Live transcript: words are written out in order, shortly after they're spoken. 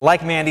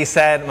Like Mandy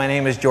said, my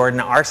name is Jordan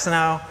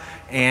Arsenault,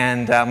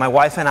 and my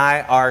wife and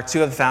I are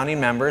two of the founding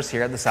members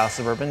here at the South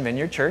Suburban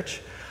Vineyard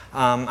Church.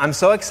 I'm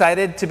so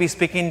excited to be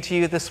speaking to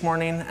you this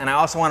morning, and I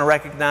also want to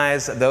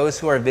recognize those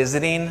who are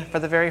visiting for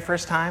the very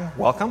first time.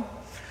 Welcome.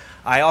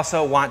 I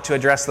also want to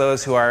address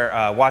those who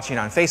are watching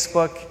on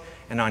Facebook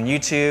and on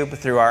YouTube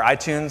through our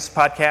iTunes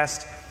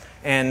podcast.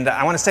 And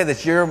I want to say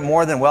that you're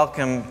more than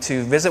welcome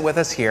to visit with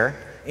us here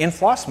in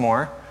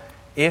Flossmoor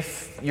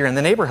if you're in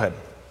the neighborhood.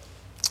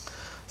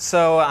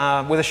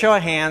 So with a show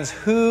of hands,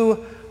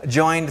 who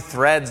joined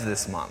Threads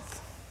this month?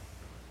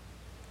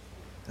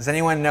 Does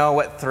anyone know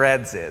what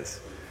Threads is?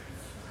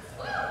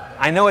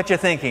 I know what you're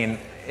thinking.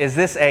 Is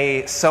this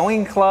a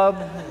sewing club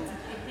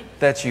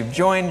that you've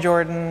joined,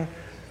 Jordan?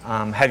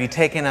 Have you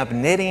taken up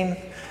knitting?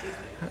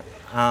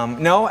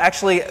 No,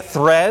 actually,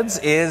 Threads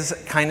is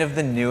kind of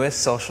the newest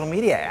social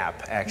media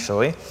app,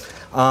 actually.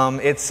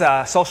 It's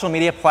a social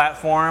media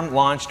platform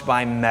launched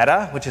by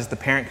Meta, which is the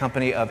parent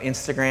company of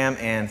Instagram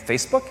and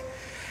Facebook.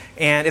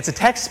 And it's a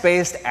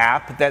text-based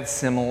app that's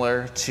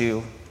similar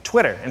to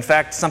Twitter. In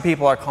fact, some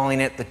people are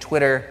calling it the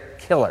Twitter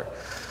killer.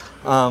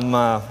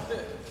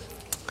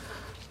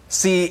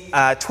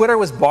 Twitter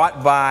was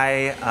bought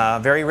by a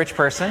very rich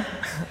person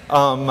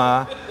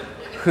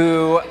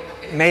who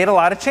made a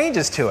lot of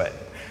changes to it.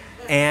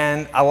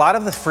 And a lot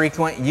of the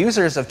frequent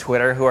users of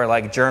Twitter, who are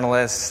like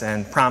journalists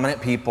and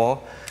prominent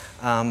people,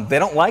 they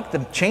don't like the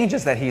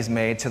changes that he's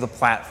made to the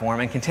platform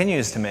and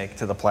continues to make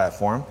to the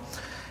platform.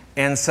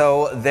 And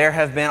so there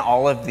have been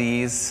all of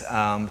these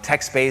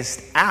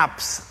text-based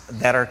apps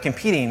that are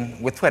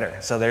competing with Twitter.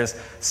 So there's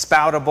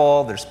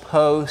Spoutable, there's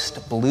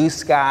Post, Blue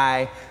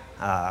Sky,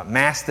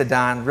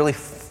 Mastodon, really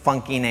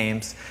funky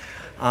names.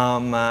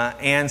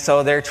 And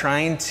so they're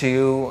trying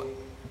to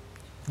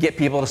get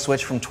people to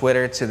switch from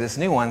Twitter to this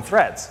new one,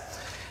 Threads.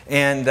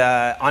 And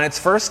on its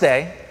first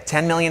day,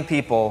 10 million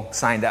people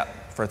signed up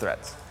for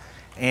Threads.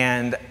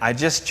 And I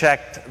just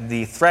checked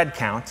the thread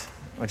count,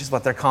 which is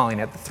what they're calling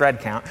it, the thread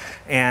count,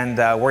 and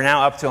we're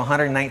now up to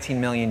 119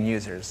 million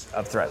users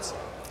of Threads.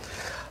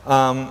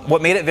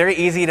 What made it very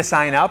easy to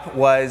sign up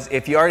was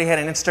if you already had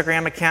an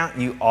Instagram account,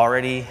 you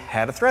already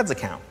had a Threads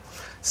account.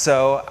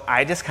 So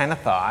I just kind of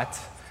thought,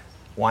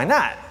 why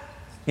not?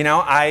 You know,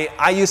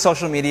 I use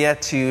social media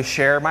to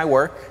share my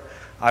work.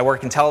 I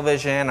work in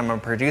television, I'm a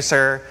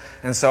producer,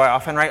 and so I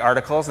often write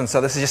articles, and so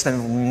this is just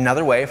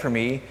another way for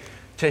me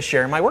to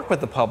share my work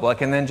with the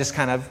public and then just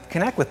kind of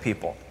connect with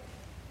people.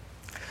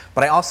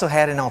 But I also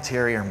had an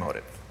ulterior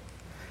motive.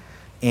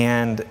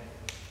 And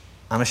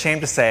I'm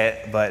ashamed to say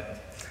it,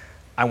 but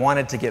I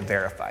wanted to get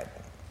verified.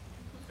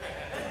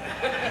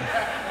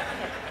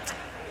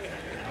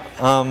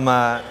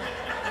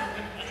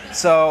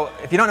 So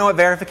if you don't know what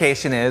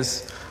verification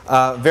is,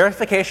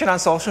 verification on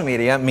social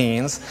media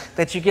means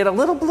that you get a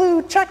little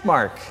blue check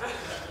mark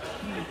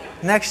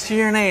next to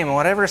your name on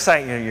whatever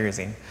site you're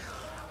using.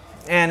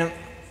 And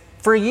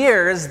for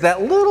years, that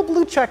little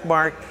blue check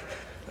mark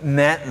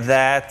meant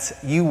that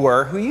you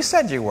were who you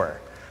said you were.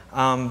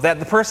 That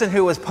the person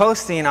who was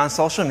posting on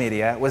social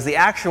media was the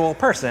actual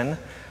person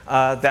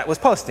that was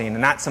posting,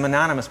 and not some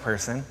anonymous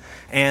person.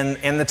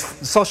 And the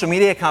social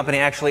media company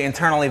actually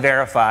internally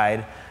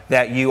verified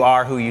that you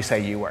are who you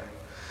say you were.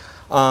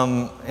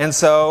 And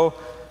so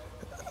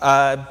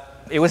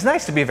it was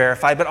nice to be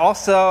verified, but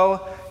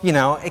also, you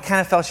know, it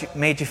kind of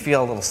made you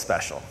feel a little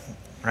special,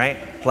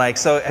 right? Like,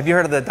 so have you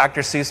heard of the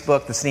Dr. Seuss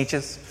book, The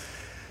Sneetches?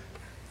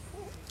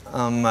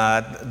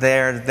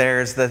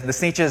 There's the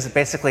Sneetches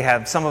basically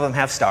some of them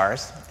have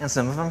stars and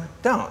some of them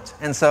don't.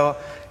 And so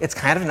it's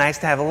kind of nice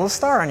to have a little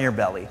star on your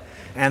belly.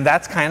 And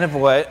that's kind of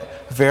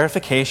what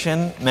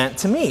verification meant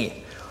to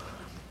me.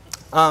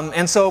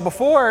 And so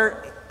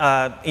before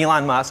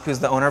Elon Musk, who's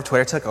the owner of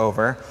Twitter, took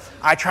over,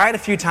 I tried a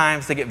few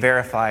times to get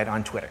verified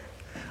on Twitter.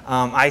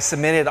 I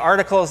submitted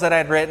articles that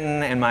I'd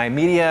written and my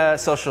media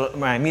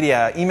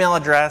email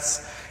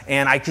address,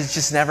 and I could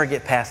just never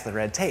get past the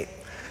red tape.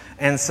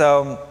 And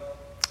so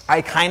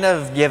I kind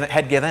of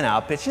had given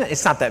up.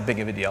 It's not that big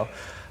of a deal.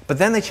 But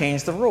then they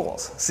changed the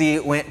rules. See,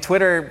 when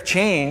Twitter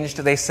changed,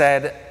 they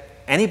said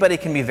anybody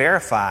can be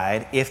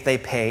verified if they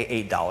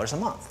pay $8 a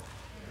month.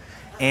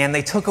 And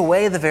they took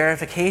away the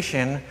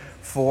verification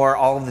for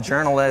all of the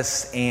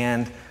journalists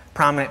and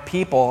prominent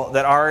people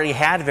that already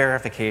had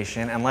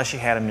verification unless you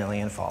had 1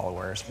 million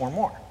followers or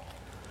more.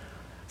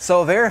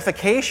 So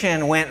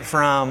verification went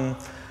from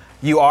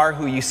you are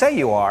who you say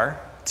you are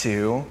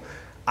to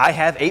I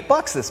have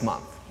 $8 this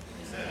month.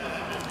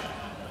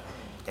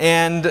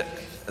 And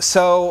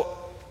so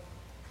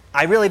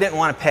I really didn't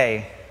want to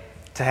pay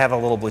to have a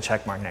little blue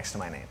check mark next to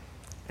my name.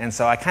 And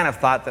so I kind of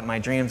thought that my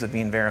dreams of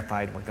being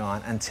verified were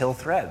gone until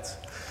Threads.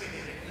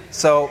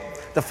 So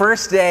the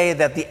first day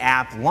that the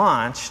app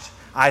launched,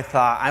 I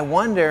thought, I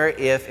wonder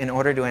if in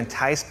order to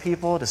entice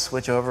people to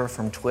switch over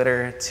from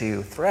Twitter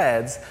to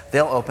Threads,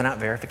 they'll open up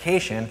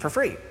verification for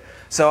free.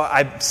 So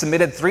I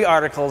submitted 3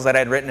 articles that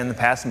I'd written in the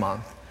past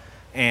month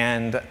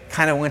and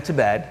kind of went to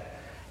bed.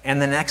 And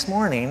the next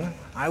morning,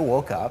 I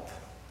woke up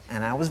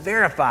and I was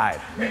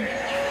verified.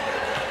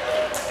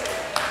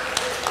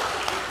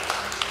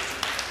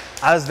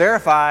 I was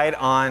verified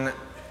on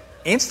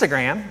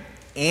Instagram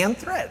and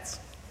Threads.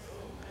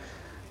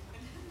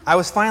 I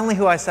was finally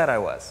who I said I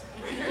was.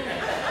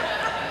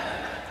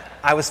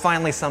 I was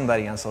finally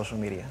somebody on social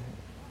media.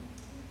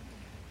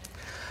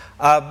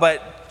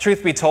 But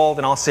truth be told,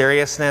 in all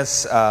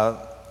seriousness,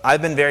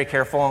 I've been very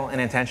careful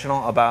and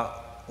intentional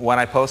about what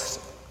I post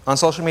on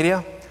social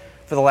media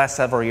for the last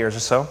several years or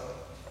so.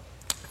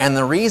 And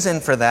the reason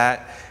for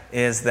that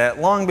is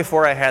that long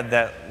before I had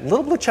that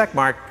little blue check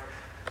mark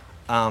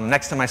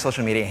next to my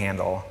social media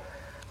handle,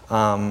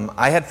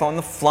 I had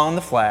flown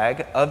the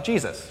flag of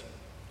Jesus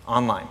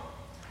online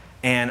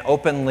and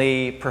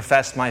openly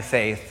professed my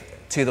faith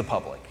to the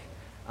public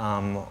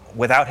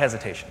without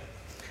hesitation.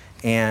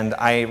 And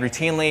I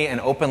routinely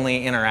and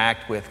openly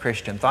interact with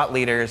Christian thought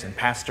leaders and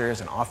pastors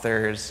and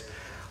authors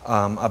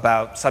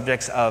about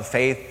subjects of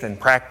faith and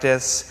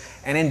practice.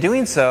 And in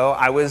doing so,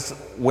 I was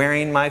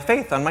wearing my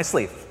faith on my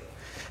sleeve.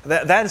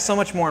 That is so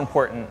much more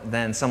important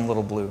than some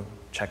little blue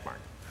check mark.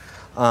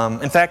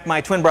 In fact,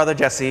 my twin brother,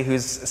 Jesse,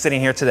 who's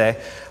sitting here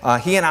today,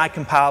 he and I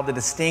compiled a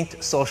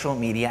distinct social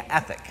media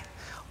ethic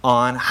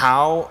on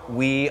how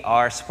we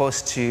are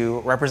supposed to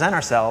represent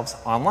ourselves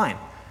online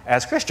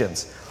as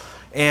Christians.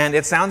 And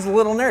it sounds a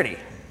little nerdy,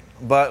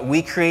 but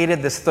we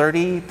created this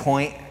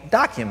 30-point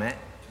document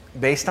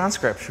based on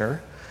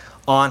Scripture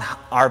on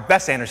our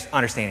best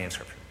understanding of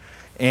Scripture.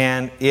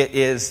 And it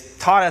is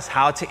taught us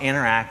how to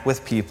interact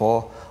with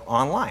people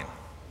online.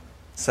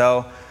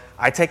 So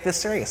I take this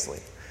seriously.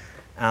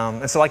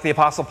 And so like the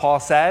Apostle Paul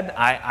said,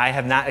 I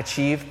have not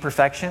achieved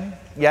perfection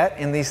yet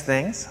in these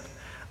things.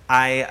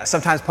 I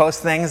sometimes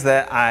post things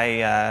that I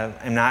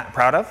am not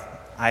proud of.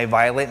 I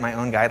violate my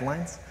own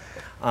guidelines.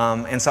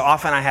 And so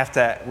often I have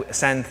to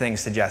send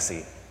things to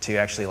Jesse to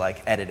actually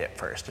edit it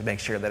first to make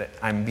sure that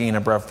I'm being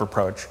above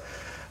reproach.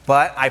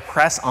 But I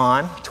press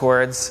on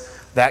towards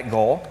that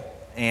goal,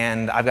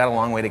 and I've got a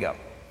long way to go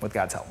with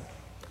God's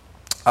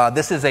help.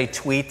 This is a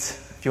tweet,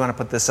 if you want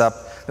to put this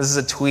up. This is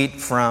a tweet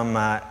from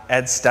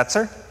Ed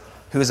Stetzer,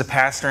 who is a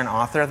pastor and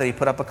author that he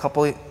put up a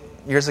couple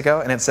years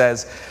ago, and it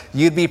says,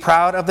 "You'd be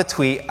proud of the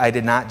tweet I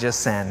did not just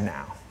send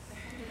now."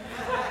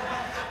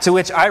 To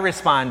which I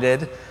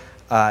responded,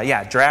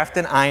 draft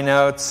an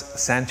iNotes,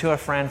 send to a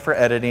friend for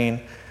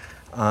editing,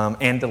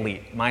 and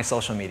delete my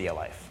social media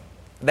life.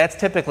 That's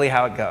typically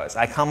how it goes.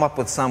 I come up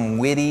with some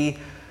witty,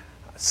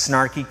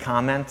 snarky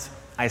comment.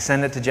 I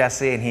send it to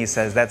Jesse, and he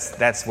says,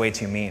 that's way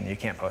too mean. You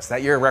can't post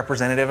that. You're a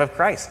representative of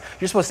Christ.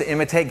 You're supposed to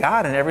imitate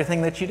God in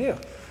everything that you do.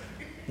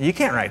 You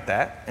can't write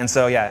that. And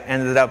so,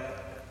 ended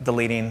up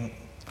deleting.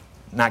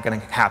 Not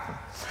going to happen.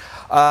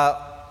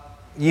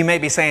 You may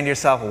be saying to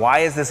yourself, why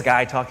is this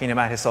guy talking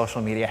about his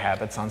social media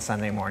habits on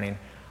Sunday morning?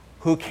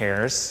 Who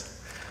cares?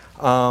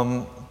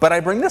 But I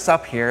bring this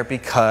up here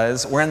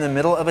because we're in the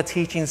middle of a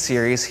teaching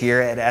series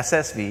here at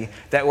SSV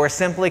that we're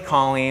simply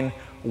calling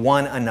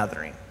One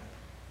Anothering.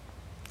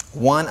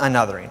 One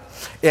Anothering.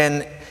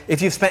 And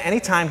if you've spent any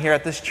time here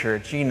at this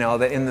church, you know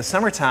that in the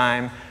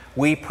summertime,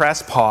 we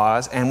press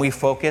pause and we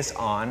focus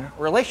on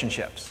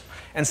relationships.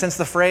 And since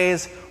the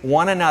phrase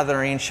one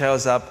anothering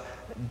shows up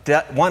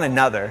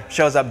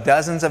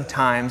dozens of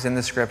times in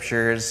the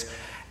scriptures,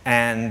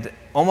 and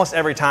almost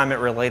every time it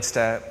relates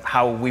to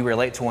how we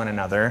relate to one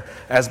another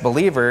as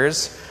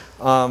believers,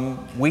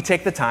 we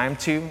take the time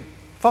to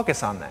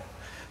focus on that.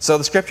 So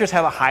the scriptures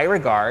have a high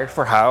regard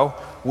for how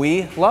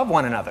we love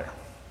one another,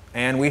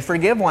 and we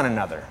forgive one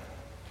another,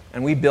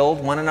 and we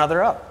build one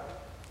another up,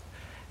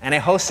 and a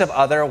host of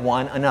other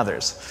one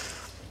another's.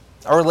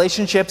 Our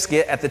relationships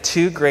get at the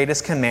two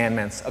greatest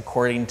commandments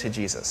according to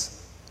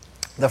Jesus.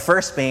 The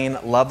first being,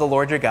 love the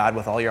Lord your God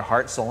with all your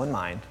heart, soul, and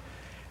mind.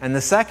 And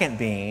the second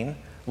being,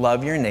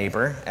 love your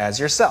neighbor as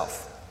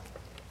yourself.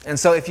 And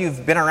so if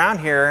you've been around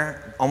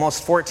here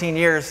almost 14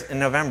 years in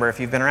November, if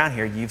you've been around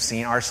here, you've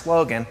seen our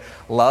slogan,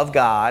 love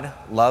God,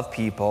 love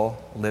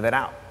people, live it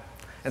out.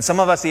 And some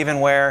of us even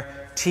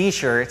wear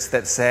t-shirts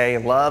that say,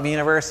 love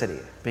university,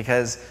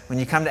 because when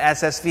you come to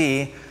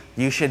SSV,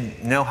 you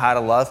should know how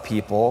to love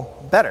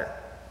people better.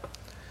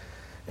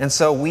 And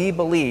so we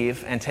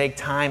believe and take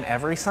time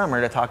every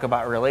summer to talk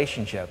about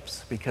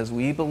relationships because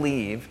we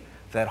believe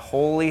that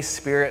Holy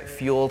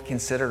Spirit-fueled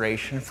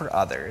consideration for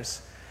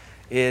others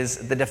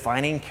is the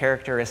defining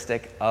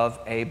characteristic of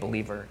a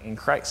believer in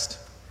Christ.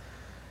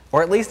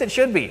 Or at least it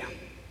should be.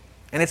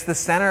 And it's the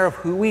center of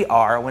who we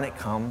are when it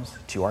comes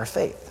to our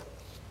faith.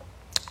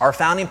 Our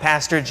founding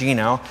pastor,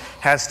 Gino,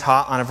 has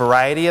taught on a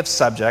variety of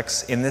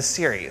subjects in this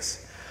series,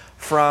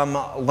 from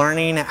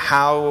learning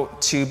how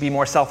to be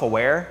more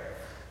self-aware,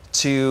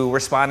 to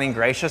responding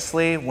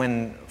graciously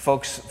when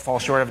folks fall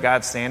short of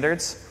God's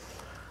standards,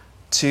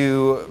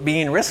 to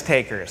being risk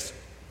takers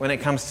when it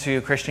comes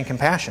to Christian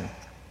compassion.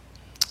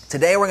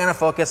 Today we're going to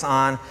focus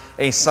on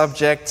a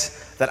subject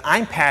that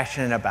I'm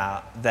passionate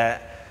about,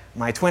 that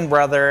my twin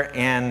brother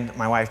and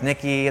my wife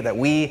Nikki, that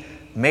we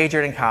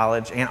majored in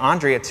college, and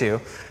Andrea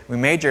too, we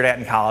majored at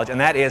in college,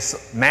 and that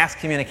is mass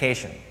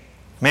communication.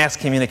 Mass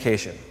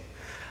communication.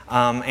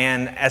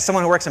 And as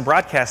someone who works in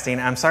broadcasting,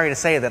 I'm sorry to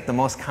say that the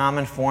most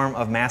common form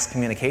of mass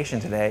communication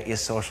today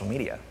is social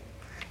media.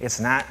 It's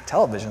not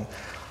television.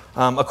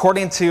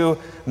 According to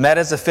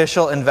Meta's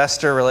official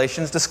investor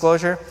relations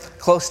disclosure,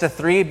 close to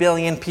 3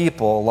 billion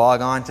people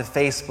log on to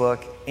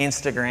Facebook,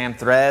 Instagram,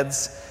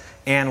 Threads,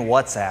 and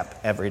WhatsApp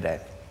every day.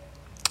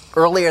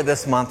 Earlier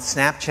this month,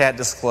 Snapchat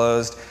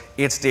disclosed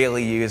its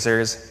daily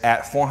users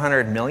at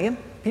 400 million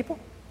people,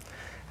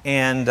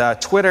 and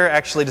Twitter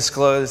actually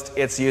disclosed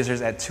its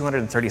users at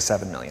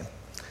 237 million.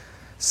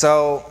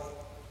 So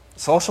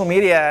social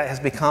media has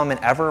become an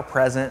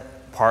ever-present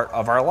part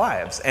of our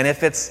lives, and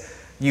if it's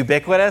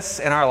ubiquitous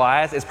in our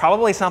lives, it's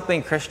probably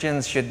something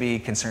Christians should be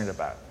concerned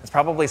about. It's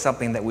probably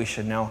something that we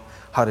should know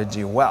how to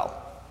do well.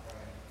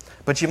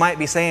 But you might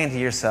be saying to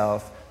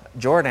yourself,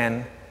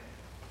 Jordan,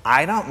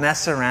 I don't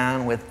mess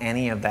around with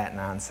any of that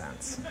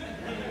nonsense.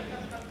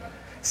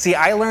 See,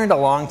 I learned a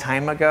long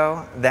time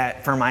ago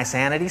that for my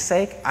sanity's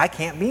sake, I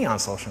can't be on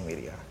social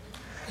media.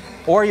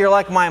 Or you're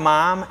like my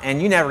mom,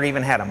 and you never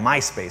even had a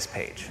MySpace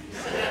page.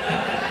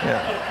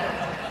 Yeah.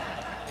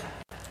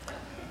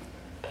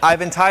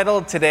 I've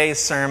entitled today's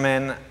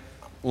sermon,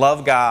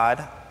 Love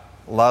God,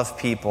 Love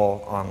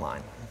People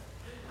Online.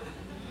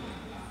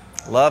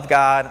 Love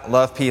God,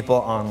 love people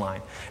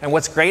online. And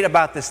what's great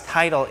about this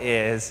title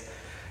is,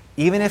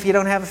 even if you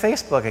don't have a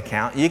Facebook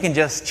account, you can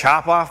just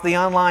chop off the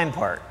online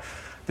part,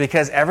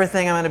 because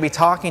everything I'm going to be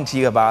talking to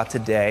you about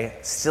today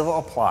still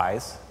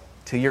applies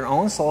to your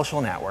own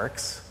social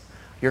networks,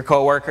 your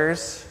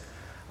coworkers,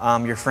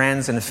 your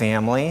friends and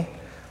family.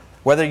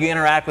 Whether you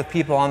interact with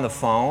people on the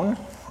phone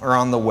or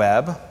on the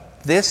web,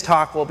 this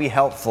talk will be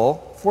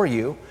helpful for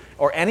you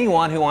or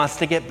anyone who wants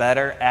to get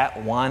better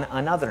at one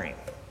anothering.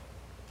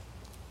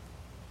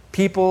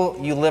 People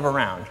you live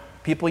around,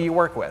 people you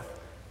work with,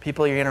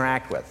 people you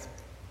interact with.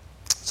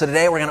 So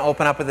today we're going to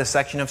open up with this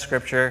section of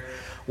Scripture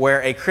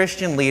where a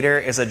Christian leader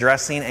is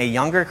addressing a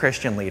younger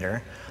Christian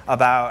leader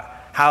about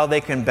how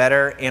they can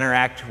better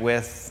interact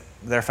with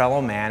their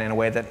fellow man in a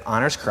way that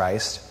honors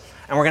Christ.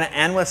 And we're going to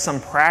end with some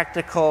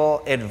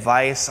practical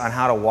advice on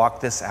how to walk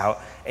this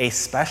out, a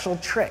special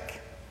trick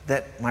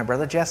that my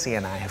brother Jesse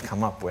and I have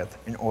come up with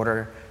in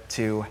order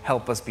to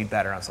help us be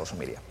better on social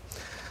media.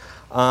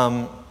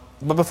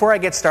 But before I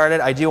get started,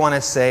 I do want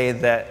to say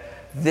that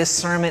this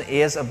sermon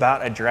is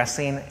about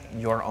addressing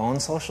your own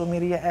social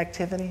media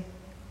activity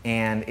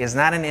and is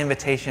not an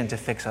invitation to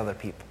fix other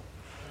people.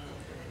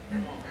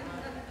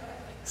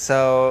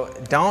 So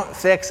don't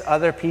fix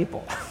other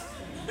people.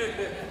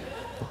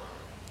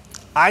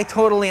 I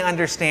totally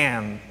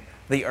understand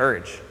the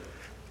urge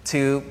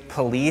to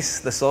police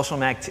the social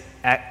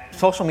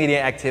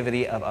media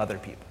activity of other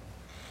people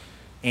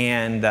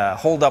and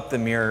hold up the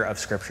mirror of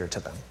Scripture to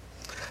them.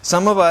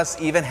 Some of us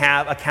even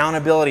have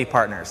accountability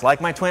partners,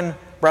 like my twin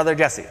brother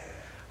Jesse,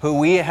 who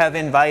we have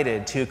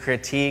invited to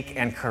critique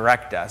and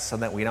correct us so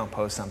that we don't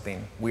post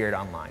something weird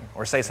online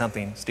or say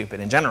something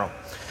stupid in general.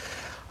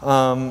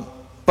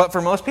 But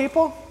for most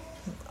people,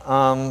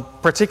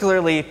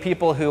 particularly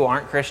people who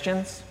aren't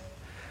Christians,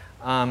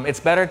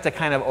 it's better to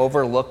kind of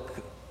overlook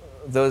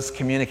those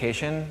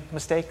communication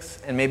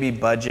mistakes and maybe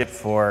budget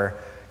for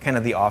kind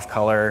of the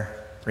off-color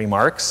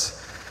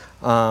remarks.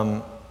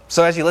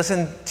 So as you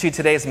listen to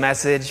today's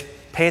message,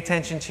 pay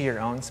attention to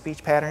your own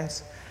speech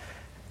patterns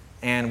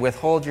and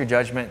withhold your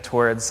judgment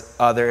towards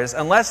others,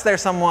 unless they're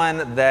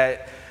someone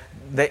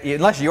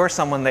unless you're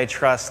someone they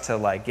trust to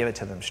like give it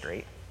to them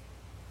straight.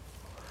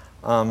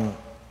 And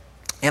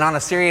on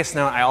a serious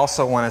note, I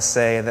also want to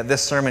say that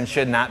this sermon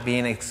should not be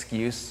an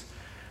excuse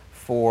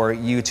for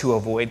you to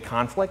avoid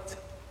conflict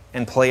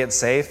and play it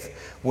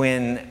safe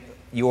when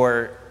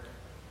you're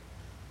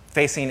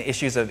facing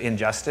issues of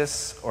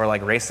injustice or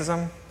like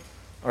racism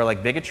or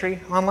like bigotry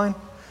online.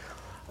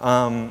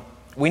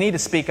 We need to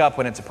speak up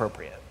when it's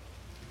appropriate.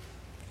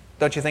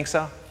 Don't you think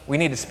so? We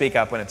need to speak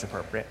up when it's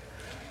appropriate.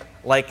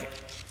 Like,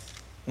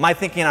 my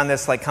thinking on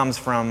this like comes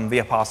from the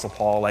Apostle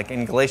Paul. Like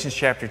in Galatians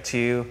chapter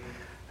 2,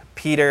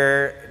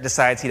 Peter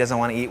decides he doesn't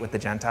want to eat with the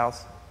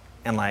Gentiles.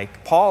 And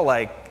like Paul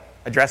like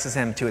addresses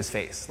him to his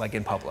face, like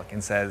in public,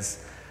 and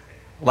says,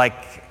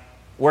 like,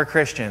 we're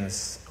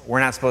Christians.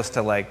 We're not supposed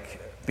to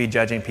like be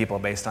judging people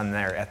based on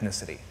their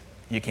ethnicity.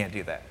 You can't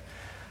do that.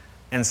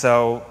 And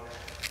so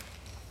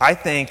I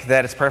think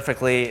that it's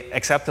perfectly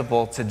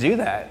acceptable to do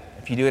that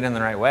if you do it in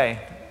the right way.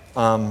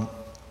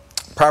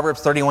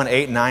 Proverbs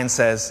 31:8-9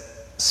 says,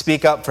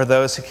 "Speak up for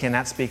those who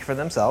cannot speak for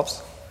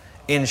themselves.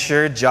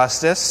 Ensure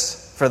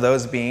justice for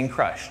those being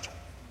crushed.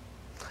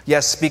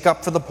 Yes, speak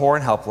up for the poor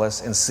and helpless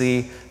and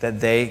see that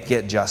they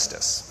get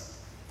justice."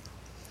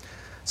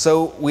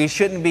 So we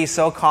shouldn't be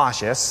so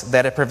cautious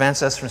that it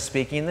prevents us from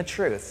speaking the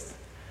truth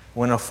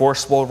when a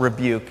forceful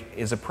rebuke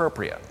is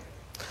appropriate.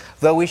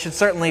 Though we should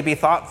certainly be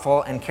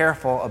thoughtful and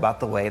careful about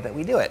the way that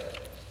we do it.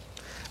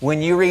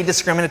 When you read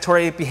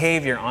discriminatory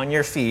behavior on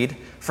your feed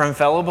from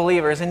fellow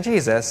believers in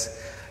Jesus,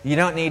 you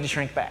don't need to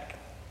shrink back.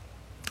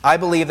 I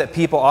believe that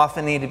people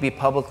often need to be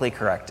publicly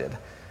corrected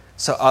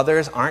so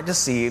others aren't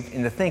deceived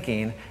into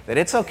thinking that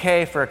it's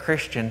okay for a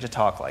Christian to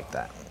talk like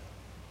that.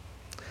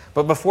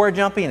 But before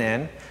jumping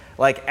in,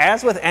 like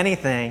as with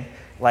anything,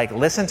 like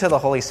listen to the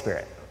Holy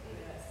Spirit.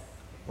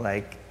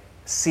 Like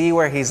see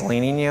where he's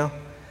leaning you,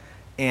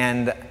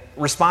 and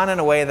respond in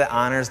a way that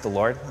honors the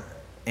Lord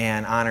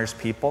and honors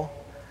people.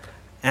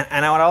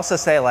 And I would also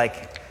say,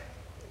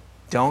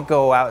 don't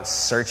go out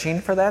searching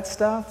for that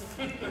stuff,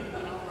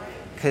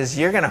 because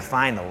you're going to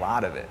find a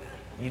lot of it.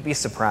 You'd be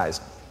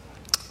surprised.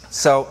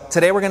 So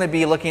today we're going to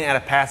be looking at a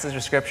passage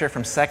of Scripture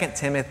from 2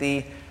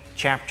 Timothy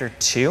chapter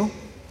 2.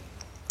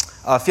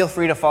 Feel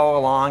free to follow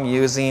along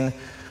using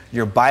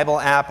your Bible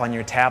app on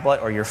your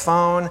tablet or your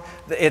phone.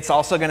 It's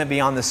also going to be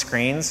on the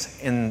screens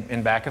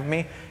in back of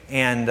me.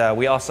 And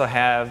we also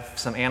have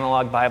some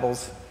analog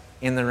Bibles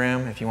in the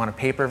room. If you want a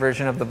paper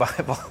version of the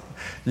Bible,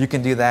 you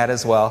can do that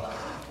as well.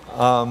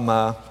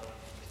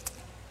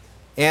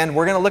 And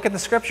we're going to look at the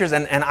Scriptures.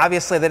 And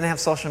obviously they didn't have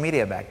social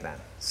media back then.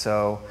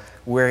 So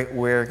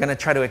we're going to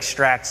try to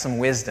extract some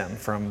wisdom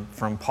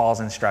from Paul's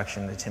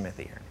instruction to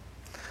Timothy here.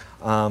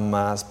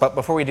 But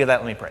before we do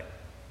that, let me pray.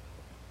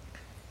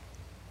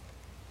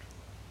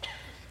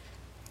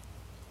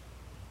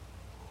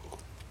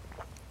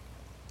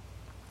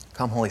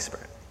 Come, Holy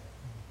Spirit.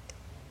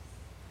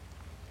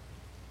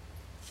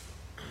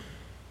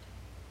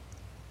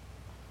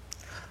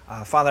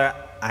 Father,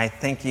 I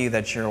thank you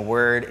that your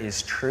word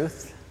is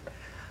truth.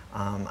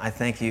 I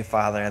thank you,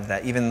 Father,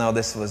 that even though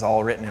this was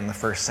all written in the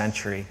first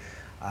century,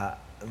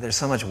 there's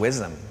so much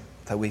wisdom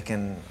that we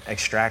can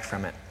extract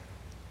from it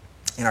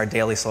in our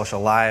daily social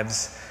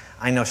lives.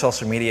 I know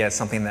social media is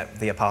something that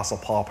the Apostle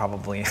Paul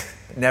probably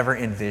never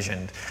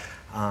envisioned.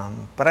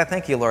 But I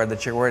thank you, Lord,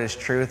 that your word is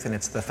truth and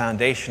it's the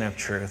foundation of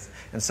truth.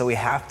 And so we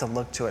have to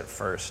look to it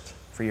first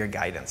for your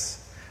guidance.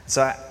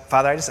 So,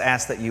 Father, I just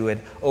ask that you would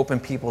open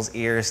people's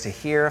ears to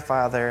hear,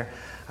 Father.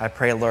 I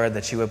pray, Lord,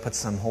 that you would put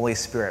some Holy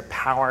Spirit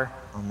power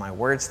on my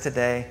words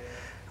today.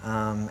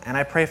 And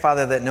I pray,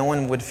 Father, that no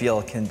one would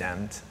feel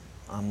condemned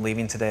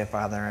leaving today,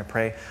 Father. I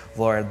pray,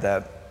 Lord,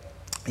 that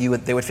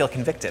they would feel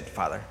convicted,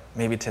 Father,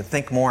 maybe to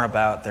think more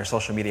about their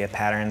social media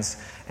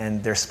patterns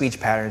and their speech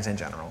patterns in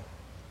general.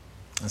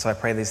 And so I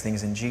pray these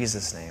things in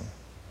Jesus' name.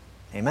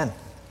 Amen.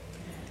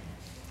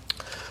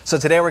 So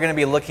today we're going to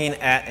be looking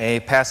at a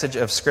passage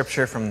of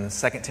Scripture from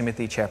 2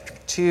 Timothy chapter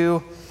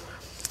 2.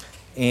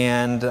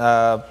 And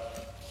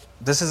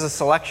this is a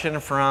selection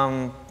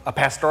from a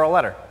pastoral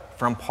letter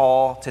from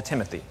Paul to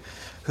Timothy,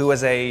 who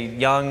was a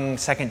young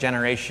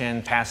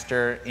second-generation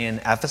pastor in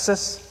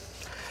Ephesus.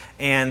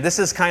 And this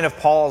is kind of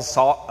Paul's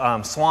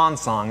swan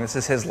song. This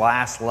is his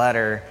last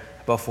letter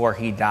before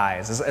he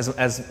dies,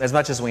 as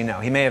much as we know.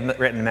 He may have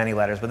written many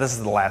letters, but this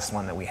is the last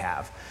one that we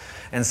have.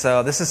 And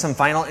so this is some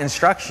final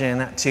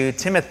instruction to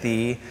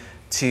Timothy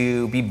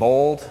to be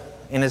bold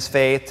in his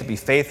faith, to be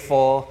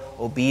faithful,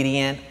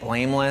 obedient,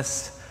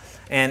 blameless.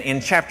 And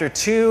in chapter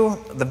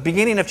 2, the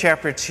beginning of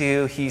chapter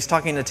 2, he's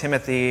talking to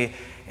Timothy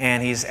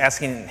and he's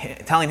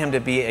telling him to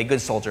be a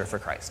good soldier for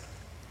Christ.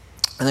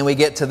 And then we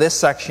get to this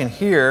section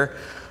here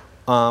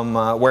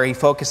where he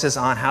focuses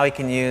on how he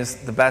can use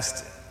the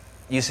best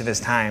use of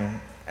his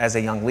time as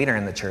a young leader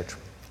in the church.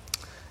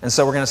 And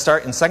so we're going to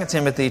start in 2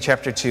 Timothy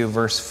chapter 2,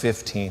 verse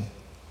 15.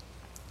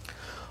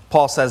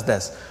 Paul says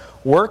this: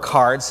 "Work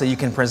hard so you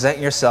can present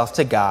yourself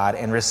to God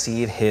and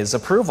receive his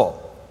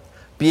approval.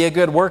 Be a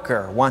good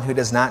worker, one who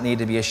does not need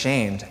to be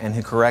ashamed and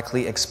who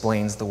correctly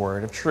explains the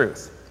word of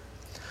truth.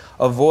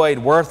 Avoid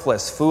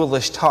worthless,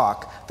 foolish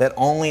talk that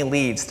only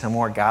leads to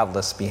more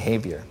godless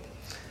behavior.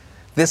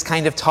 This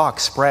kind of talk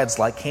spreads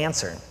like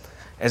cancer,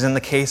 as in the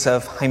case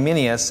of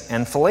Hymenaeus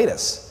and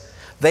Philetus.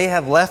 They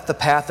have left the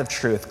path of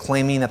truth,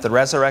 claiming that the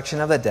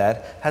resurrection of the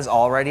dead has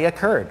already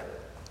occurred.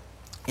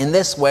 In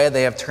this way,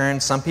 they have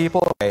turned some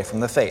people away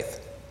from the faith.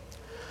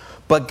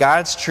 But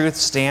God's truth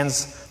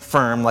stands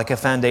firm like a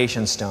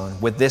foundation stone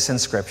with this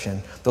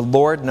inscription: the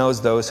Lord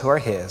knows those who are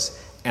his,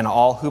 and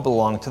all who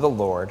belong to the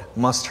Lord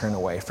must turn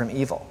away from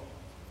evil.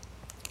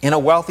 In a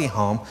wealthy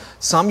home,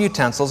 some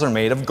utensils are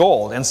made of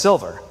gold and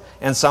silver,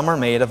 and some are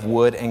made of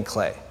wood and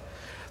clay.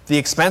 The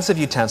expensive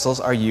utensils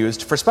are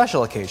used for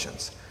special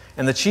occasions,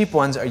 and the cheap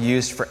ones are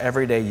used for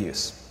everyday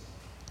use.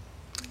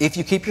 If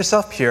you keep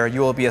yourself pure, you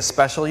will be a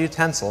special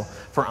utensil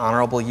for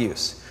honorable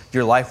use.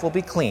 Your life will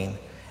be clean,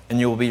 and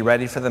you will be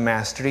ready for the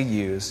master to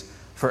use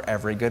for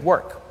every good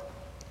work.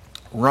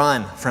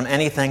 Run from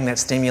anything that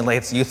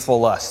stimulates youthful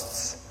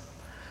lusts.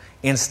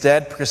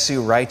 Instead,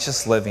 pursue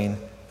righteous living,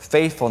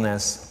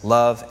 faithfulness,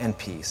 love, and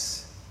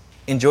peace.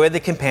 Enjoy the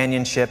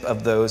companionship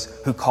of those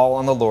who call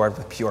on the Lord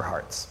with pure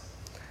hearts.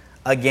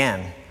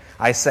 Again,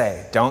 I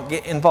say, don't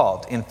get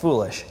involved in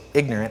foolish,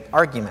 ignorant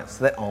arguments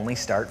that only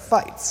start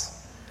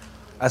fights.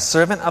 A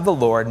servant of the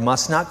Lord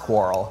must not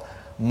quarrel,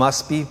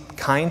 must be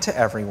kind to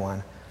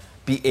everyone,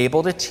 be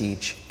able to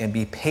teach, and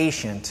be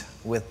patient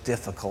with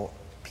difficult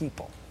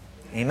people."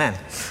 Amen.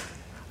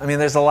 I mean,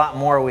 there's a lot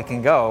more we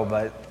can go,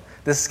 but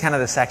this is kind of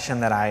the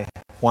section that I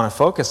want to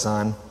focus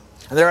on.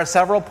 And there are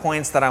several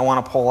points that I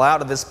want to pull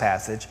out of this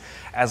passage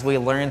as we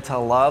learn to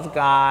love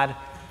God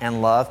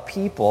and love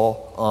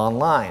people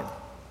online.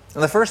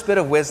 And the first bit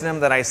of wisdom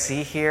that I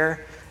see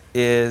here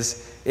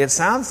is, it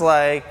sounds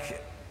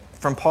like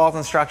from Paul's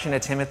instruction to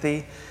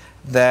Timothy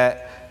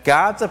that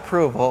God's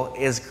approval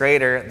is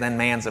greater than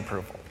man's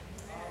approval.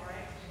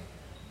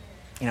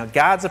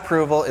 God's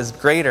approval is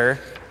greater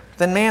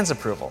than man's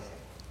approval.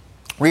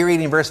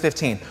 Rereading verse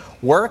 15.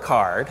 Work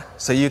hard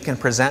so you can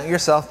present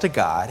yourself to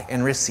God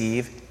and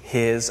receive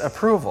His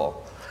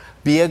approval.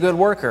 Be a good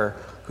worker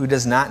who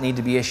does not need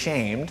to be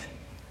ashamed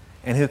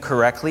and who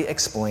correctly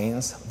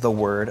explains the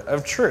word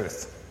of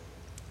truth.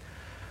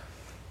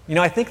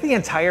 I think the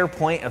entire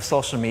point of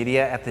social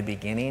media at the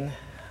beginning,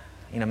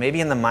 maybe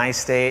in the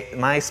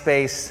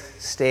MySpace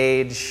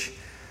stage,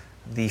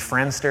 the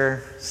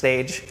Friendster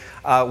stage,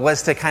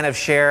 was to kind of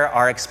share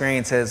our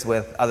experiences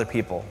with other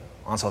people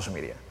on social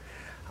media.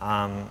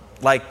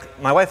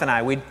 Like my wife and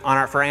I,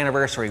 for our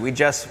anniversary, we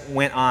just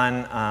went on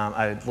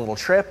a little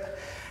trip,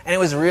 and it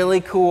was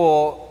really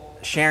cool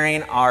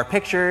sharing our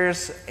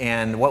pictures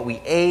and what we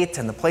ate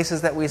and the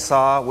places that we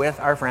saw with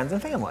our friends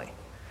and family.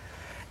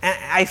 And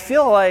I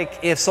feel like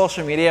if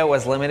social media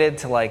was limited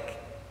to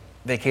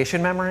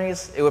vacation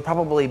memories, it would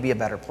probably be a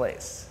better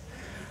place.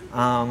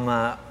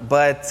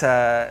 But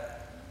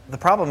the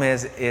problem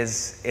is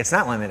it's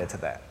not limited to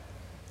that.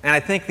 And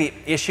I think the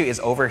issue is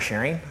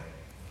oversharing.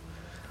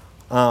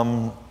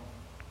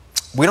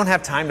 We don't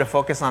have time to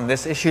focus on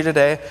this issue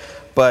today,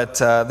 but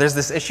there's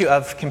this issue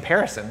of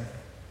comparison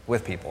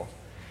with people.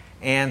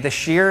 And the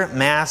sheer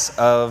mass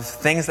of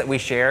things that we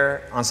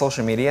share on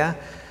social media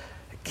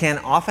can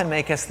often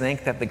make us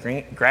think that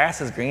the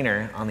grass is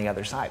greener on the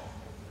other side.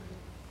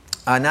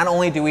 Not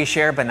only do we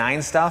share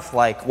benign stuff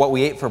like what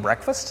we ate for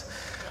breakfast,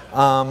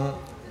 but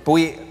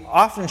we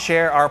often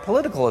share our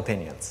political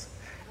opinions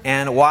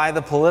and why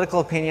the political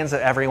opinions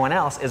of everyone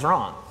else is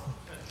wrong.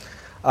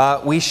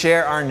 We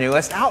share our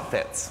newest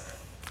outfits,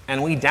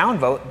 and we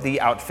downvote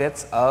the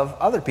outfits of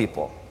other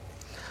people.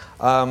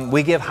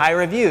 We give high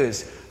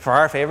reviews for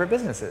our favorite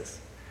businesses,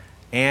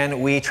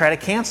 and we try to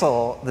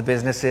cancel the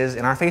businesses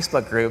in our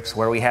Facebook groups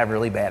where we have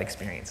really bad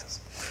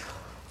experiences.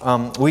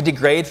 We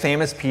degrade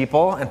famous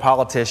people and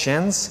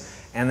politicians,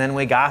 and then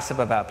we gossip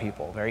about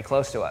people very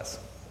close to us.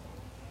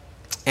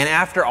 And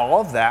after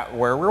all of that,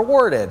 we're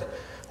rewarded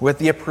with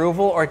the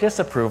approval or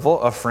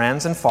disapproval of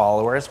friends and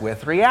followers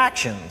with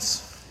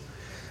reactions.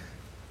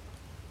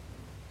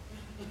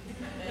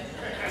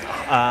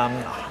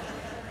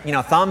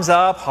 Thumbs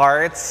up,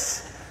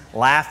 hearts,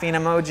 laughing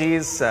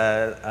emojis,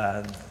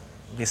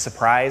 the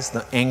surprised,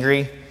 the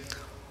angry.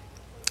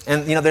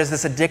 And, there's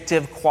this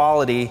addictive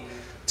quality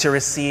to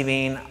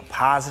receiving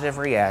positive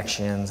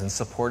reactions and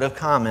supportive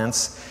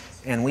comments,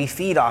 and we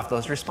feed off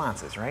those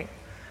responses, right?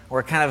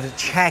 We're kind of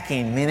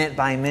checking minute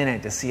by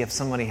minute to see if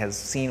somebody has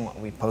seen what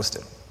we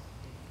posted.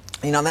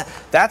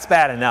 That's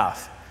bad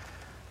enough.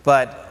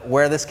 But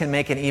where this can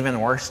make an even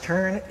worse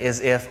turn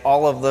is if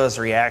all of those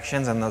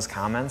reactions and those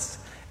comments,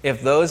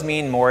 if those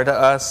mean more to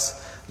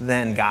us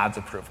than God's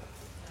approval,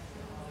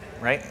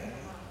 right?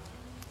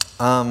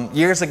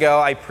 Years ago,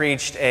 I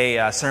preached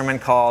a sermon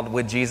called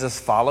 "Would Jesus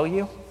Follow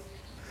You?"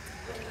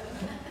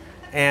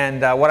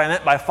 And what I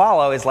meant by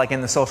follow is like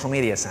in the social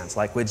media sense,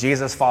 like would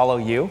Jesus follow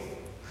you?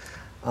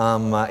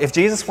 If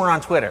Jesus were on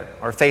Twitter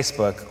or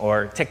Facebook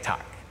or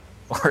TikTok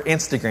or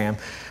Instagram,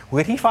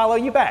 would he follow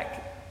you back?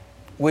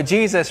 Would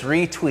Jesus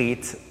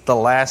retweet the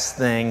last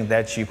thing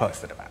that you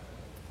posted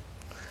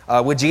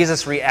about? Would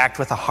Jesus react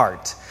with a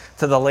heart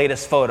to the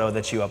latest photo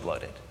that you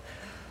uploaded?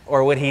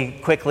 Or would he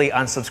quickly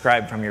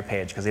unsubscribe from your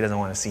page because he doesn't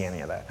want to see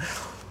any of that?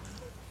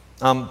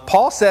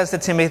 Paul says to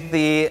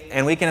Timothy,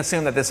 and we can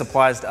assume that this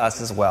applies to us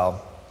as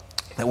well,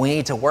 that we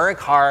need to work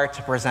hard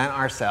to present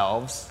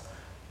ourselves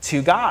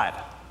to God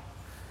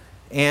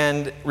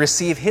and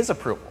receive his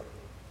approval.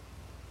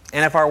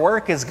 And if our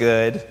work is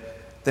good,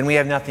 then we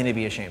have nothing to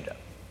be ashamed of.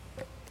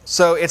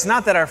 So it's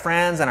not that our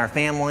friends and our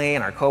family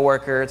and our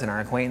coworkers and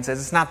our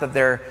acquaintances, it's not that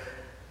they're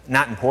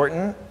not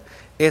important.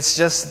 It's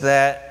just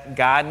that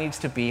God needs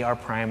to be our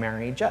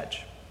primary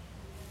judge.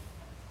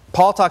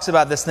 Paul talks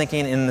about this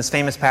thinking in this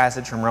famous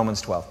passage from Romans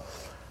 12.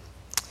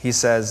 He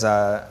says,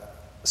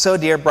 "So,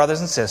 dear brothers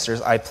and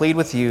sisters, I plead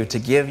with you to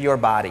give your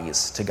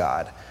bodies to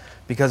God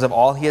because of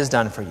all he has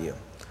done for you.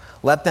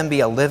 Let them be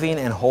a living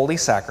and holy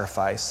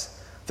sacrifice,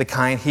 the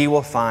kind he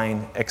will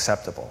find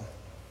acceptable.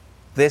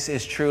 This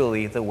is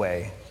truly the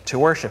way to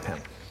worship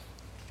him."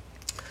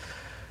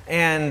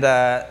 And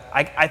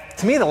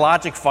to me, the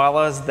logic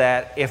follows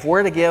that if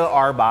we're to give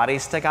our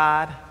bodies to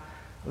God,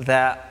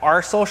 that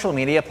our social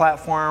media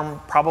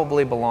platform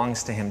probably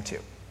belongs to him too.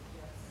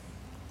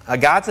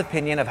 God's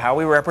opinion of how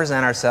we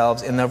represent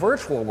ourselves in the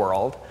virtual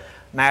world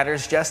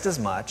matters just as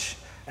much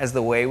as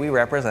the way we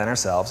represent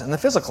ourselves in the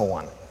physical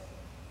one.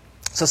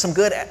 So some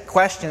good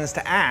questions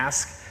to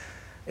ask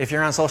if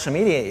you're on social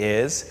media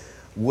is,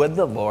 would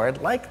the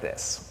Lord like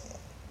this?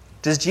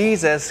 Does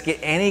Jesus get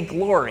any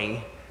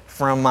glory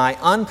from my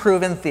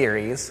unproven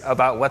theories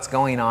about what's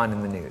going on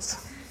in the news?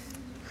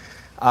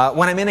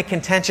 When I'm in a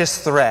contentious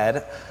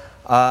thread,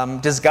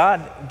 does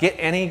God get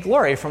any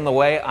glory from the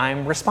way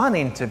I'm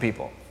responding to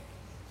people?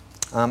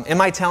 Am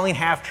I telling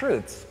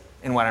half-truths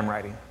in what I'm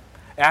writing?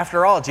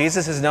 After all,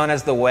 Jesus is known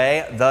as the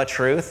way, the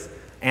truth,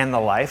 and the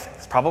life.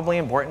 It's probably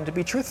important to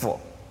be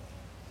truthful.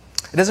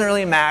 It doesn't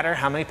really matter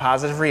how many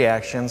positive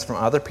reactions from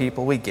other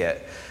people we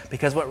get,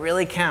 because what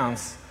really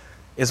counts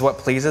is what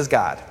pleases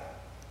God.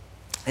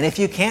 And if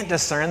you can't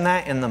discern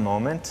that in the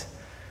moment,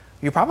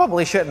 you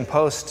probably shouldn't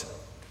post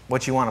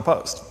what you want to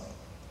post.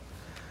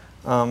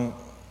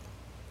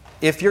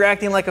 If you're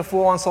acting like a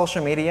fool on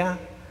social media,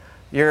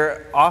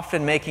 you're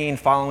often making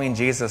following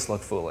Jesus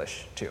look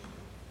foolish too.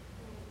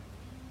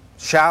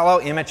 Shallow,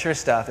 immature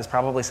stuff is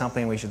probably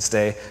something we should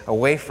stay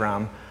away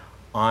from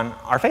on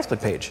our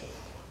Facebook page.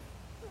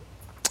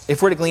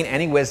 If we're to glean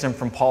any wisdom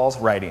from Paul's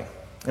writing,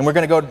 and we're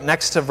going to go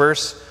next to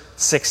verse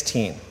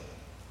 16.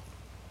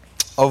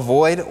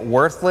 Avoid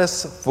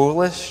worthless,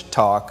 foolish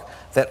talk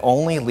that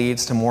only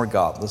leads to more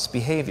godless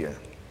behavior.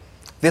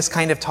 This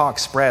kind of talk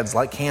spreads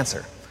like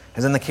cancer,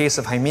 as in the case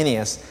of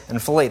Hymenaeus and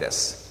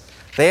Philetus.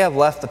 They have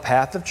left the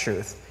path of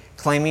truth,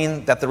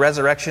 claiming that the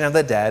resurrection of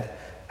the dead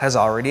has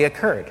already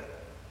occurred.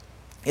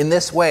 In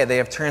this way, they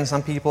have turned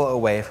some people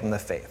away from the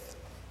faith.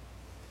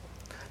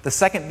 The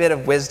second bit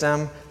of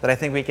wisdom that I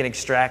think we can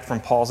extract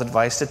from Paul's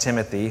advice to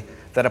Timothy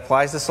that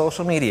applies to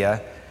social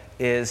media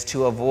is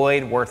to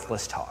avoid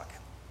worthless talk.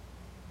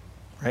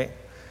 Right?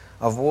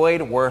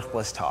 Avoid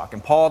worthless talk.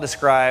 And Paul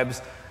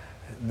describes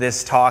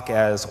this talk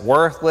as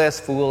worthless,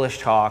 foolish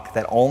talk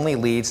that only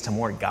leads to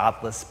more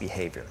godless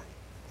behavior.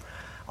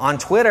 On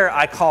Twitter,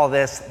 I call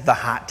this the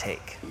hot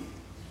take.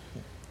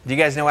 Do you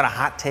guys know what a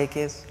hot take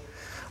is?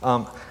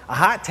 A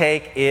hot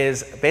take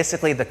is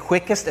basically the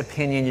quickest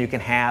opinion you can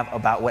have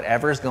about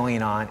whatever's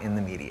going on in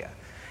the media.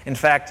 In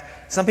fact,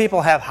 some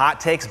people have hot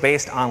takes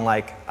based on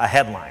like a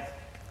headline.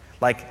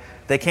 Like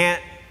they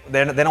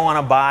don't want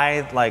to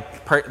buy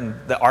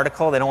the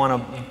article. They don't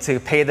want to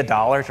pay the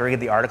dollar to read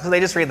the article. So they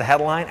just read the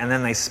headline and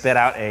then they spit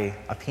out an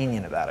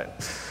opinion about it.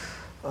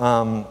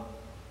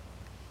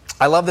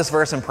 I love this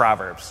verse in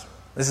Proverbs.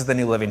 This is the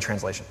New Living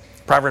Translation.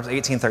 Proverbs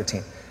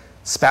 18:13.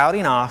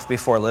 Spouting off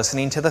before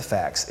listening to the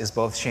facts is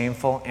both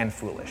shameful and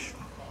foolish.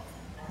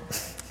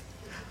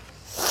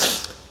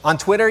 On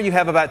Twitter, you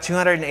have about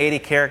 280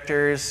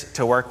 characters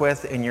to work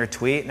with in your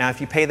tweet. Now,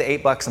 if you pay the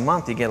 $8 a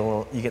month, you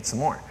get some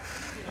more.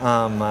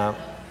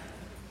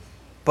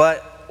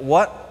 But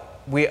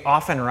what we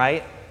often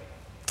write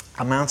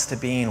amounts to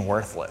being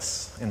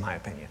worthless, in my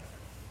opinion.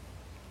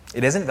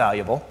 It isn't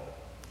valuable,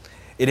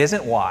 it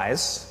isn't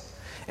wise,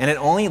 and it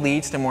only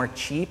leads to more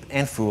cheap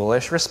and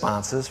foolish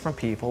responses from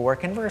people we're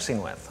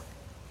conversing with.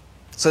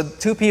 So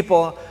 2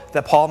 people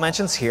that Paul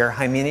mentions here,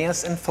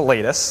 Hymenaeus and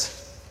Philetus,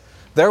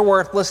 their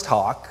worthless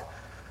talk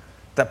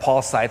that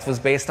Paul cites was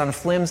based on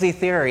flimsy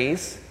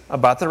theories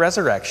about the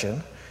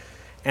resurrection,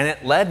 and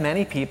it led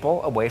many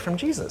people away from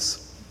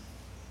Jesus.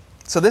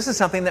 So this is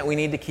something that we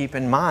need to keep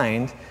in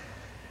mind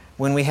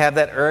when we have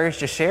that urge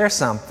to share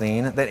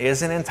something that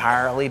isn't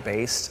entirely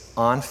based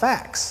on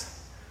facts.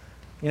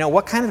 You know,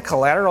 what kind of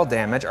collateral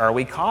damage are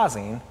we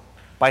causing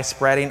by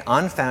spreading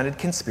unfounded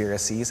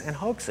conspiracies and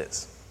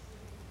hoaxes?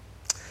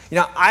 You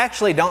know, I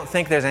actually don't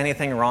think there's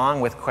anything wrong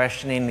with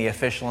questioning the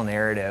official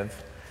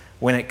narrative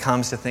when it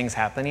comes to things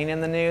happening in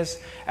the news.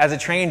 As a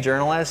trained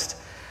journalist,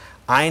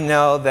 I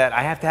know that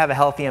I have to have a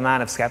healthy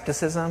amount of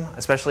skepticism,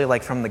 especially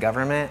like from the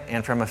government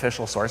and from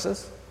official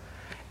sources.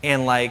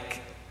 And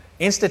like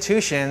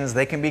institutions,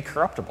 they can be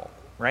corruptible,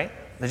 right?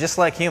 They're just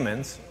like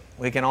humans.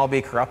 We can all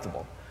be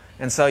corruptible.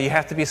 And so you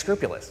have to be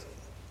scrupulous.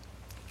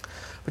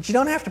 But you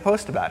don't have to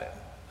post about it.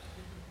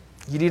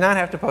 You do not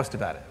have to post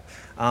about it.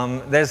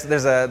 There's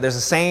a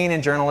saying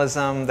in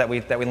journalism that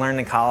we learned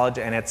in college,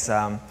 and it's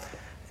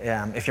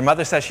if your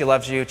mother says she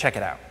loves you, check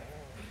it out.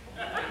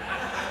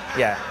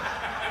 Yeah.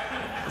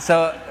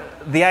 So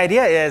the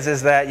idea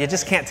is that you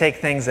just can't take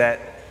things at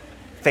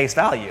face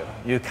value.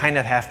 You kind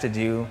of have to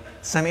do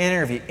some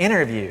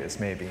interviews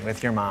maybe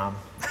with your mom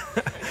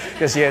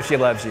because if she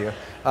loves you.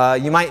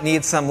 You might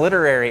need some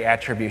literary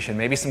attribution,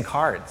 maybe some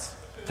cards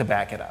to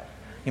back it up.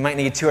 You might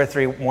need 2 or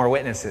 3 more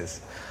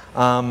witnesses.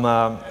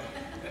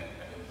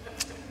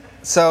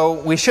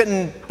 So we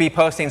shouldn't be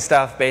posting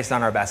stuff based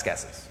on our best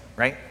guesses,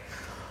 right?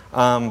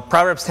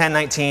 Proverbs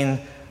 10:19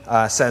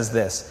 says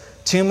this: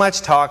 too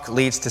much talk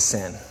leads to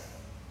sin.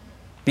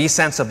 Be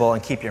sensible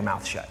and keep your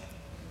mouth shut.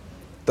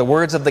 The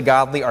words of the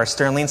godly are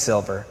sterling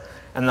silver,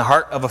 and the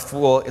heart of a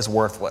fool is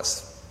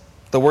worthless.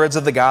 The words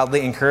of the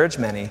godly encourage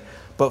many,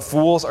 but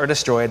fools are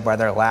destroyed by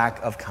their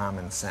lack of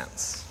common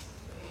sense.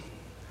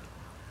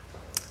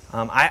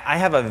 I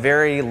have a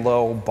very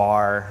low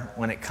bar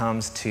when it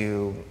comes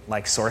to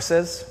like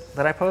sources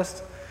that I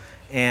post.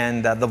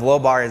 And the low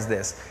bar is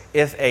this: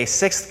 if a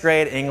 6th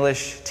grade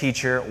English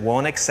teacher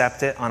won't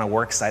accept it on a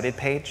works cited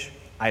page,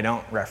 I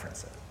don't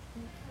reference it.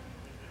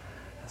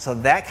 So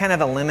that kind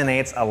of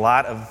eliminates a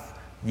lot of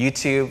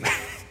YouTube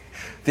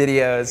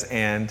videos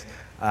and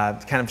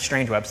kind of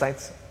strange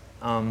websites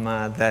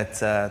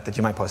that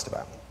you might post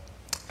about.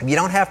 If you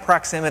don't have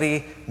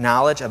proximity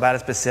knowledge about a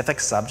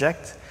specific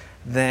subject,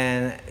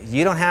 then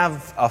you don't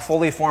have a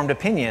fully formed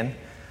opinion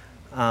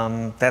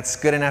that's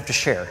good enough to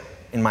share,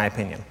 in my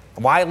opinion.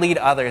 Why lead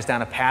others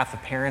down a path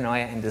of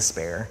paranoia and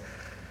despair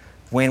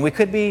when we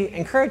could be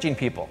encouraging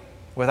people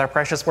with our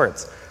precious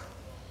words?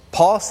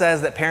 Paul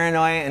says that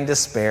paranoia and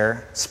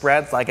despair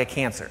spreads like a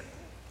cancer,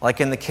 like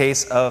in the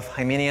case of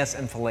Hymenaeus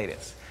and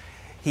Philetus.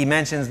 he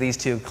mentions these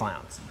two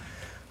clowns.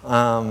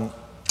 And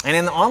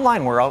in the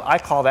online world, I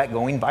call that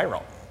going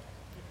viral,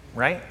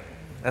 right?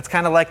 That's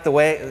kind of like the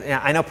way,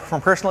 I know from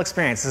personal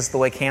experience, this is the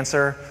way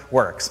cancer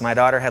works. My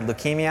daughter had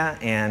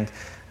leukemia, and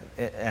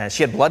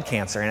she had blood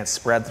cancer, and it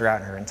spread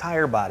throughout her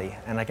entire body.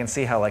 And I can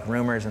see how like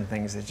rumors and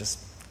things, it just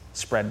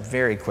spread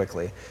very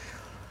quickly.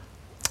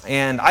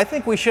 And I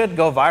think we should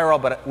go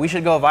viral, but we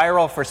should go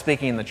viral for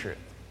speaking the truth,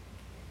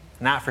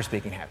 not for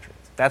speaking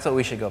half-truths. That's what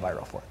we should go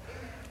viral for.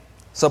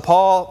 So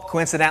Paul,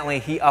 coincidentally,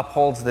 he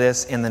upholds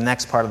this in the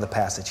next part of the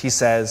passage. He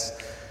says,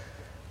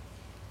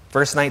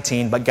 verse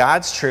 19, "But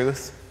God's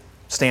truth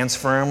stands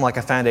firm like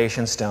a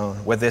foundation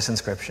stone with this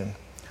inscription: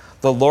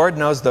 The Lord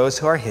knows those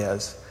who are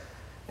his,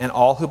 and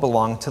all who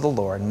belong to the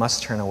Lord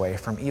must turn away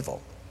from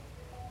evil."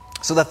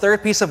 So the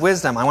third piece of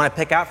wisdom I want to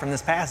pick out from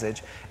this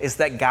passage is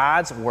that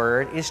God's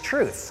word is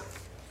truth.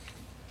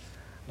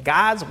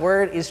 God's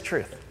word is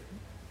truth.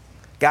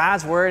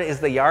 God's word is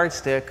the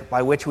yardstick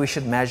by which we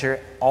should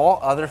measure all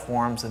other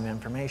forms of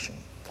information.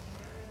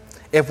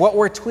 If what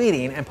we're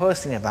tweeting and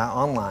posting about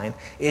online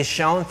is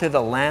shown through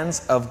the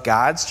lens of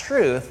God's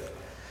truth,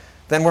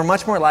 then we're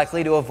much more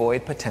likely to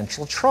avoid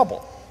potential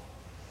trouble.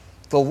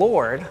 The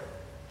Lord,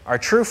 our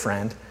true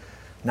friend,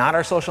 not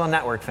our social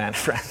network friend,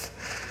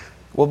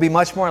 will be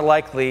much more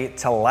likely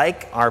to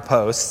like our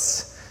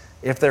posts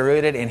if they're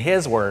rooted in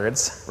his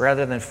words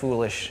rather than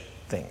foolish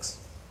things.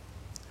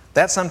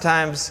 That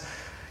sometimes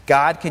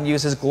God can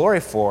use his glory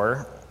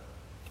for,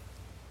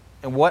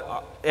 and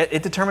what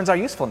it determines our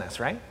usefulness,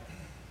 right?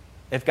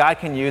 If God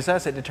can use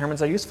us, it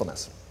determines our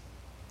usefulness.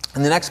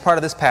 In the next part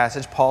of this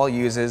passage, Paul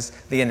uses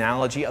the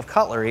analogy of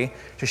cutlery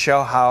to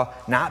show how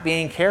not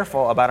being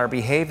careful about our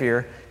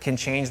behavior can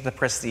change the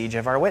prestige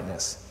of our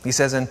witness. He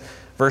says in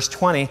verse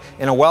 20,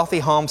 "In a wealthy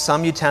home,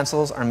 some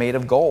utensils are made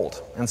of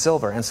gold and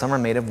silver, and some are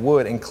made of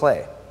wood and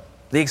clay.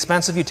 The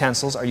expensive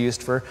utensils are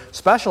used for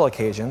special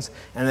occasions,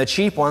 and the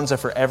cheap ones are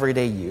for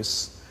everyday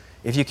use.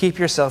 If you keep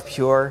yourself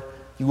pure,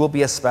 you will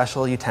be a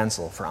special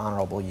utensil for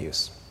honorable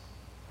use.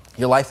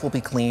 Your life will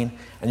be clean,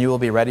 and you will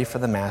be ready for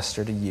the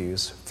master to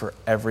use for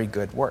every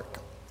good work."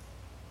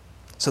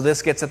 So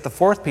this gets at the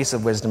fourth piece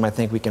of wisdom I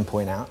think we can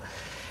point out,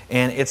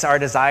 and it's our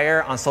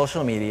desire on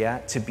social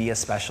media to be a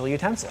special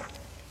utensil.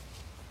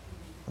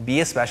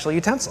 Be a special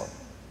utensil.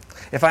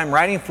 If I'm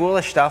writing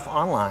foolish stuff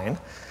online,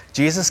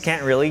 Jesus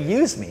can't really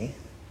use me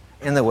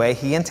in the way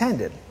he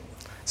intended.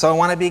 So I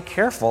want to be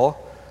careful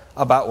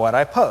about what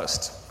I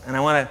post. And I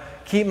want to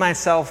keep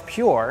myself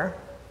pure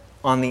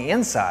on the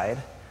inside,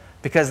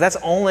 because that's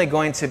only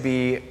going to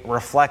be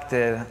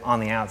reflected on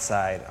the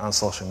outside on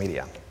social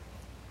media.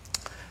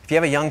 If you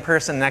have a young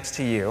person next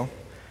to you,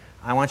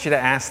 I want you to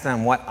ask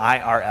them what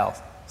IRL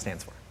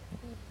stands for.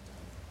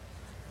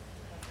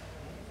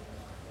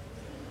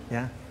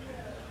 Yeah?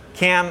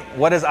 Cam,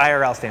 what does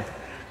IRL stand for?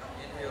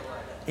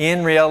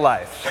 In real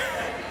life.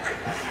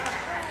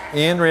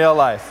 In real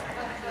life.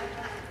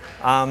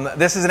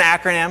 This is an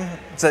acronym.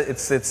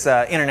 It's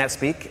internet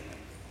speak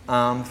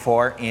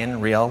for in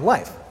real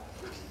life.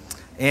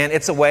 And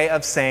it's a way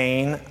of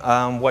saying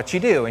what you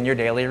do in your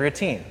daily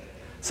routine.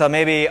 So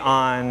maybe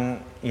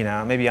on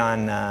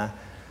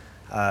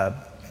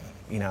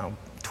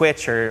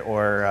Twitch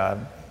or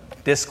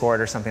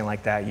Discord or something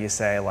like that, you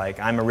say like,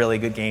 "I'm a really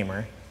good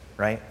gamer,"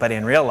 right? But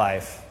in real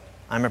life,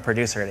 I'm a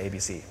producer at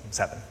ABC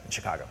 7 in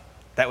Chicago.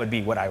 That would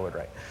be what I would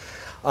write.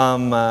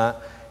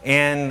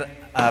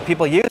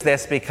 People use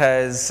this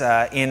because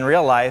in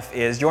real life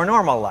is your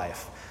normal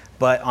life,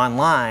 but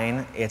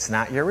online it's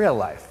not your real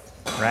life,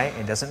 right?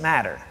 It doesn't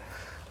matter.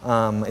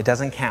 It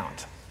doesn't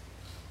count.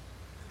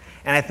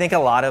 And I think a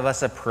lot of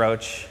us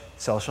approach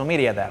social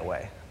media that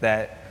way,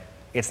 that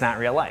it's not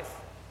real life.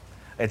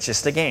 It's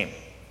just a game.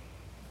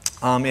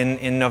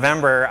 In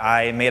November,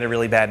 I made a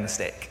really bad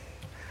mistake.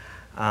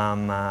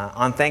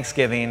 On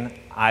Thanksgiving,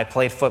 I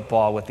played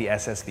football with the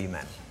SSV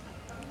men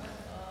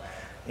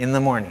in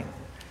the morning.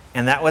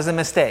 And that was a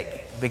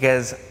mistake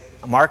because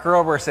Mark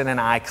Roberson and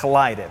I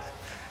collided,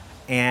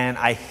 and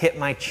I hit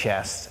my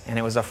chest, and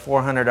it was a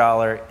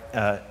 $400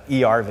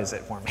 ER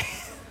visit for me.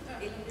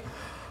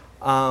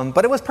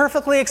 But it was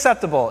perfectly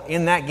acceptable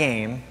in that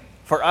game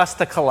for us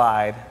to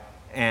collide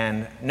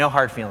and no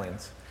hard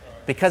feelings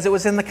because it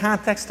was in the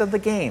context of the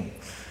game.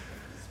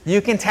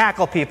 You can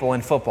tackle people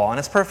in football, and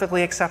it's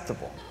perfectly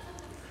acceptable.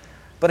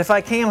 But if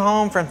I came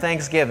home from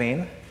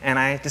Thanksgiving and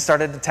I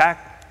decided to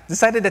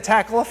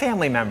tackle a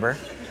family member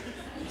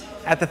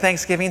at the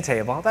Thanksgiving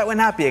table, that would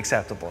not be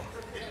acceptable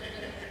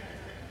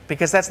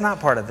because that's not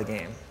part of the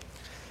game.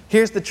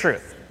 Here's the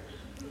truth.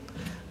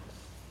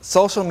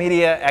 Social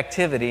media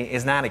activity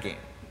is not a game.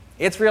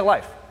 It's real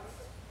life.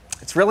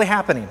 It's really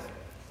happening.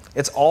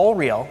 It's all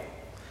real,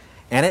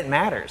 and it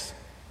matters.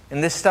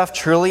 And this stuff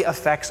truly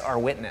affects our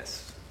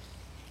witness.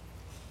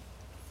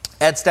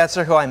 Ed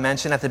Stetzer, who I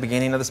mentioned at the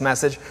beginning of this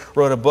message,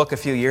 wrote a book a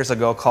few years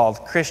ago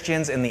called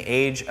Christians in the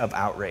Age of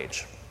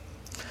Outrage.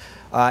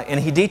 And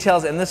he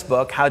details in this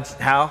book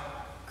how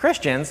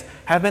Christians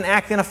have been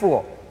acting a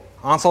fool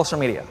on social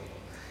media.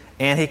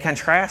 And he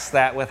contrasts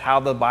that with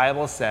how the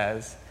Bible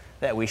says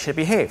that we should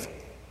behave.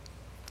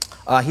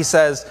 He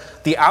says,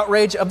 the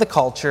outrage of the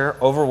culture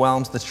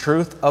overwhelms the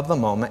truth of the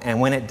moment, and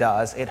when it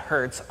does, it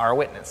hurts our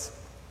witness.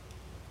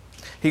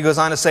 He goes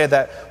on to say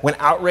that when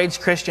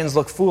outraged Christians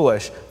look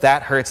foolish,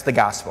 that hurts the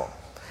gospel.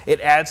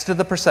 It adds to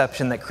the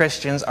perception that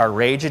Christians are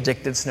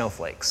rage-addicted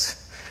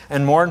snowflakes,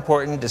 and more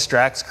important,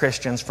 distracts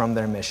Christians from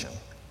their mission.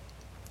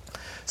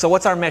 So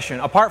what's our mission?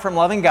 Apart from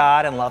loving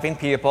God and loving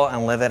people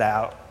and live it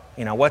out,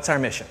 what's our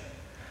mission?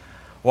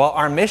 Well,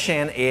 our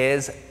mission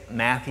is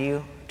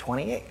Matthew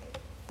 28,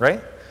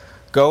 right?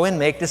 Go and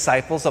make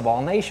disciples of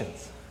all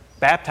nations,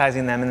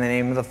 baptizing them in the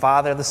name of the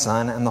Father, the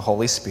Son, and the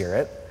Holy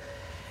Spirit,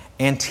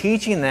 and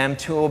teaching them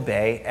to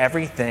obey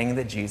everything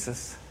that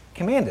Jesus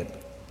commanded.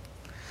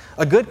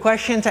 A good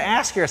question to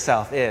ask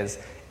yourself is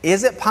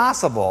it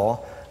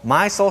possible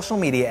my social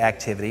media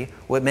activity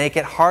would make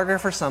it harder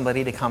for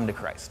somebody to come to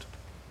Christ?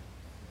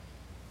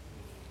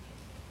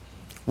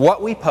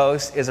 What we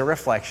post is a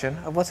reflection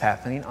of what's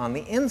happening on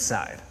the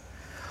inside.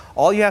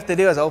 All you have to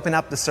do is open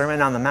up the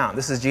Sermon on the Mount.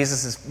 This is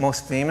Jesus'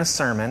 most famous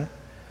sermon,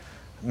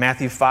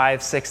 Matthew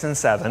 5, 6, and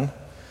 7.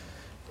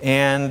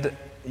 And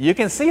you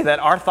can see that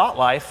our thought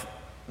life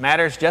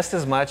matters just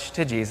as much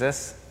to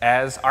Jesus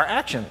as our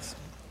actions.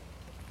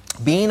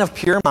 Being of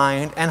pure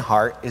mind and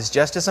heart is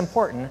just as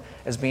important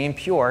as being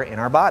pure in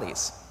our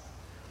bodies.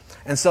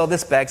 And so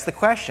this begs the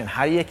question,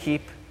 how do you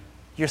keep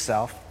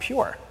yourself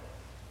pure?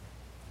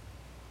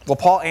 Well,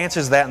 Paul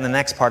answers that in the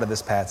next part of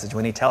this passage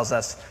when he tells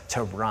us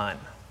to run.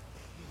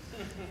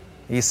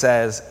 He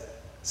says,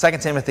 2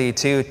 Timothy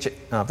 2,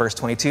 verse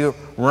 22,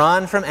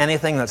 run from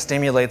anything that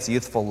stimulates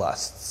youthful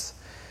lusts.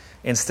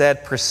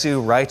 Instead,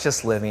 pursue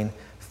righteous living,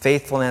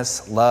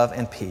 faithfulness, love,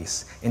 and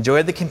peace.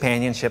 Enjoy the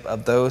companionship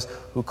of those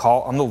who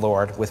call on the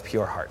Lord with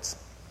pure hearts.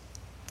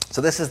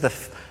 So this is the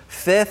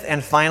fifth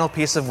and final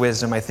piece of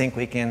wisdom I think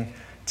we can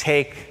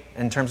take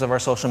in terms of our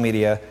social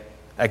media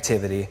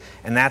activity,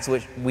 and that's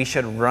what we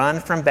should run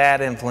from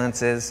bad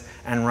influences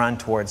and run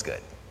towards good.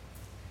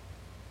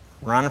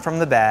 Run from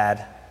the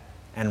bad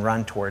and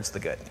run towards the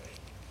good.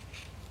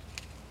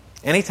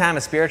 Anytime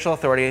a spiritual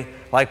authority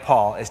like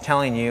Paul is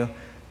telling you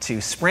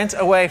to sprint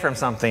away from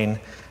something,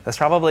 that's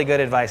probably good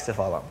advice to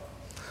follow.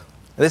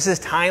 This is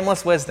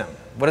timeless wisdom.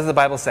 What does the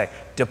Bible say?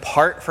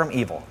 Depart from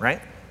evil,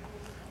 right?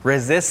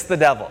 Resist the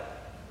devil.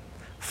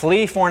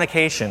 Flee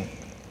fornication.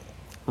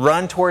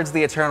 Run towards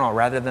the eternal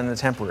rather than the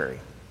temporary.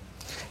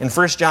 In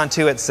 1 John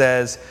 2 it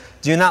says,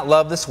 do not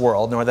love this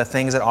world nor the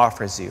things it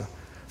offers you.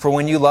 For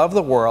when you love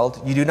the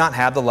world, you do not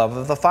have the love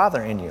of the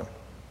Father in you.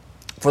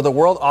 For the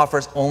world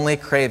offers only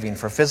craving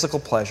for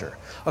physical pleasure,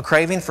 a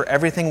craving for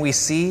everything we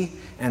see,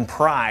 and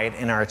pride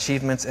in our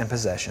achievements and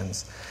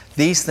possessions.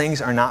 These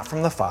things are not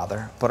from the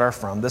Father, but are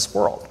from this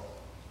world.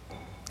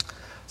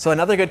 So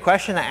another good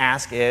question to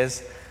ask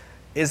is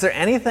there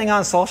anything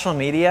on social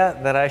media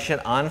that I should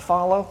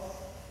unfollow?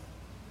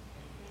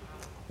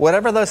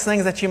 Whatever those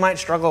things that you might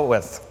struggle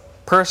with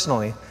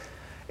personally,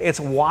 it's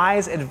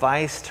wise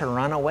advice to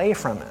run away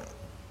from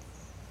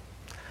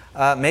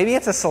it. Maybe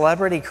it's a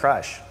celebrity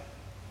crush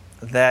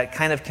that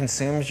kind of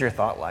consumes your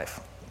thought life.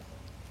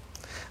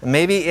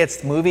 Maybe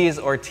it's movies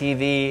or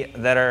TV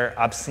that are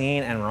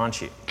obscene and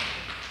raunchy.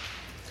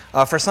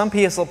 For some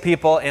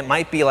people, it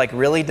might be like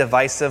really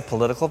divisive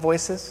political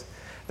voices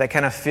that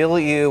kind of fill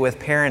you with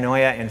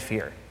paranoia and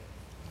fear.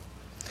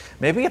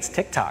 Maybe it's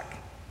TikTok,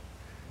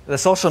 the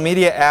social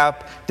media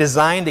app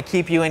designed to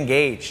keep you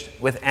engaged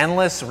with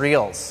endless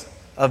reels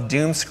of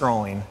doom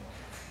scrolling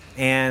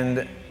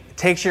and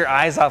takes your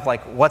eyes off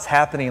like what's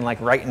happening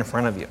like right in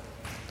front of you.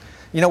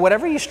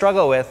 Whatever you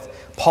struggle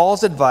with,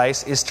 Paul's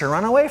advice is to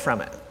run away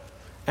from it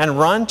and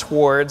run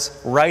towards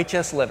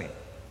righteous living,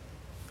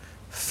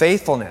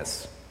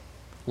 faithfulness,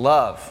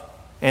 love,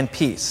 and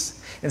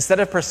peace. Instead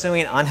of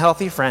pursuing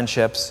unhealthy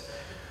friendships,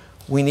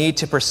 we need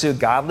to pursue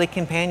godly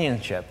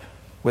companionship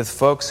with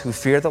folks who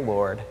fear the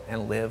Lord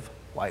and live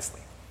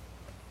wisely.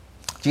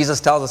 Jesus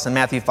tells us in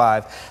Matthew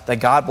 5 that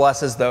God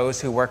blesses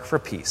those who work for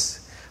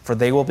peace, for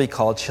they will be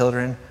called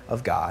children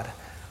of God.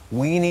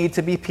 We need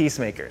to be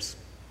peacemakers,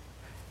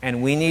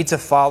 and we need to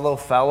follow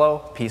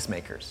fellow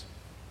peacemakers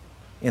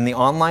in the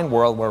online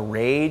world where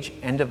rage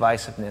and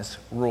divisiveness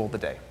rule the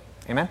day.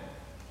 Amen?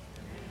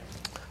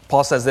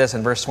 Paul says this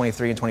in verse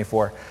 23 and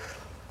 24,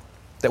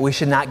 that we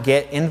should not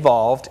get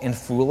involved in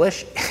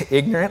foolish,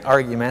 ignorant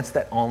arguments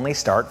that only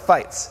start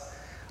fights.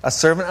 A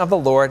servant of the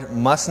Lord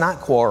must not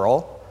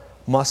quarrel,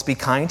 must be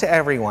kind to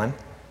everyone,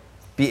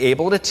 be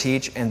able to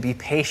teach, and be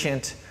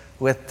patient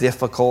with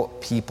difficult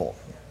people.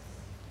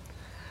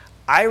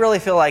 I really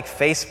feel like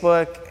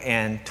Facebook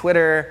and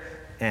Twitter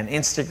and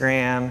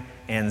Instagram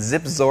and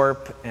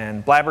ZipZorp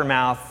and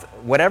Blabbermouth,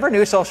 whatever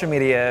new social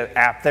media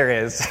app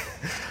there is,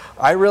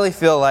 I really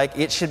feel like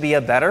it should be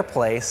a better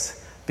place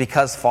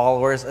because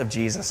followers of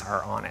Jesus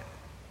are on it.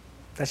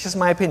 That's just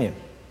my opinion.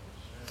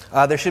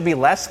 There should be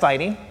less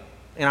fighting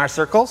in our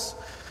circles.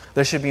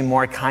 There should be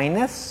more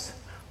kindness,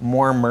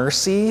 more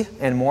mercy,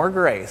 and more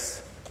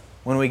grace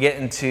when we get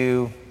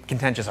into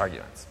contentious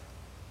arguments.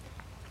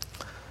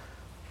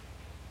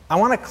 I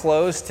want to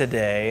close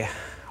today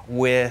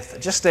with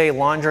just a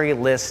laundry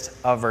list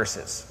of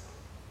verses.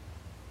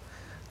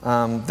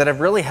 that have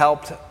really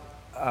helped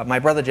my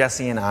brother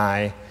Jesse and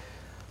I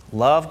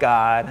love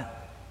God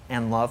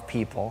and love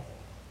people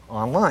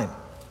online.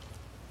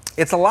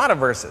 It's a lot of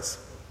verses,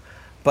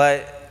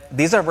 but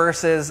these are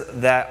verses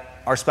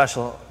that are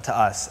special to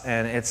us,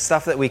 and it's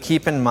stuff that we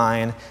keep in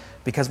mind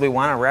because we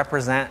want to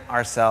represent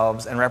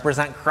ourselves and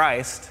represent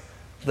Christ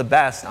the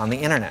best on the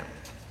internet.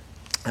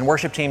 And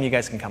worship team, you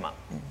guys can come up.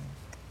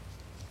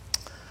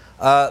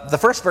 The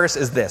first verse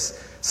is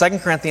this, 2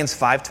 Corinthians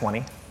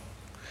 5:20.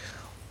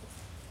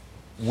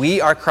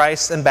 We are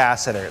Christ's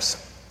ambassadors.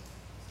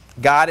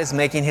 God is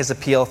making his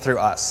appeal through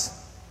us.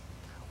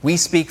 We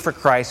speak for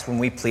Christ when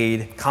we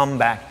plead, come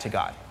back to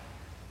God.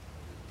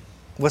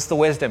 What's the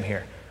wisdom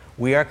here?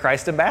 We are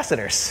Christ's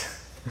ambassadors.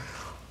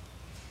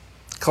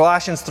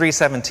 Colossians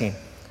 3:17.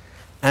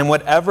 And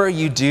whatever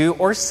you do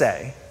or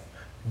say,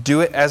 do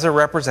it as a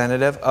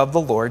representative of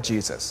the Lord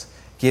Jesus,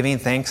 giving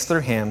thanks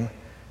through him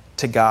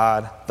to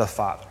God the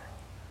Father.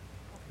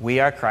 We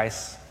are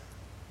Christ's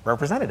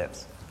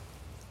representatives.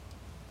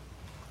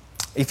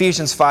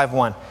 Ephesians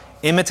 5:1.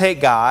 Imitate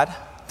God,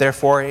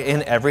 therefore,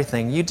 in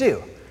everything you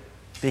do,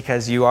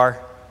 because you are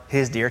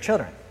his dear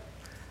children.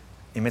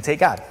 Imitate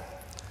God.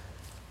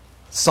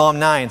 Psalm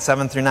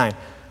 9:7-9.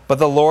 But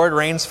the Lord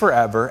reigns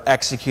forever,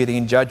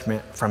 executing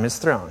judgment from his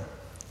throne.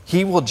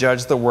 He will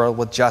judge the world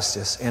with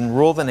justice and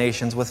rule the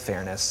nations with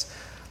fairness.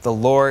 The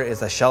Lord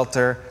is a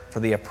shelter for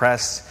the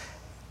oppressed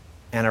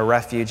and a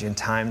refuge in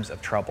times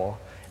of trouble.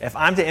 If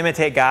I'm to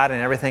imitate God in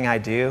everything I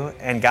do,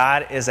 and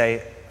God is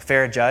a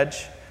fair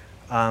judge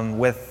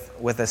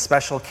with a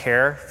special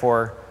care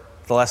for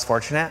the less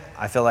fortunate,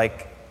 I feel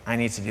like I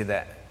need to do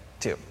that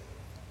too.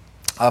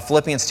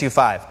 Philippians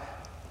 2:5.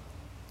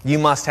 You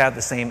must have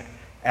the same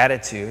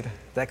attitude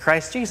that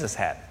Christ Jesus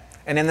had.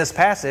 And in this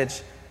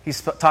passage,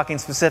 he's talking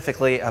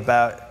specifically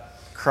about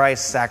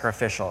Christ's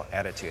sacrificial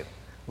attitude,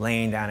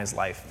 laying down his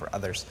life for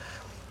others.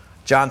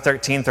 John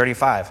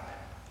 13:35.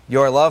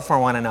 Your love for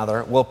one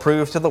another will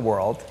prove to the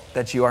world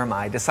that you are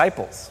my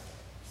disciples.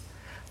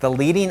 The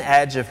leading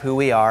edge of who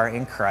we are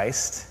in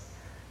Christ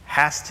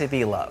has to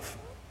be love.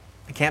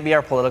 It can't be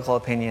our political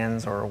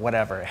opinions or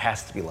whatever. It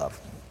has to be love.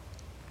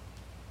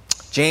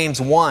 James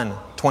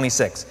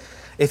 1:26.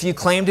 If you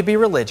claim to be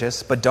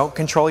religious but don't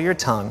control your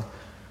tongue,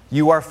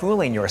 you are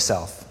fooling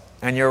yourself,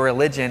 and your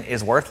religion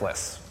is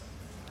worthless.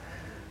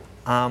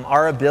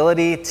 Our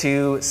ability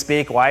to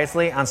speak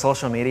wisely on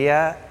social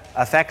media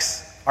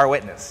affects our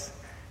witness,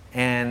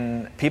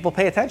 and people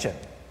pay attention.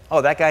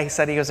 Oh, that guy, he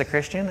said he was a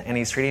Christian, and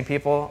he's treating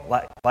people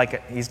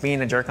like he's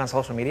being a jerk on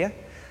social media?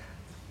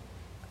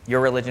 Your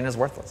religion is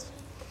worthless.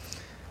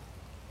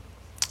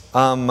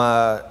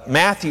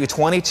 Matthew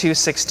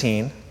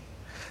 22:16.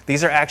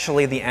 These are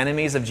actually the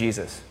enemies of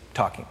Jesus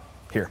talking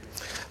here.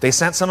 They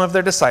sent some of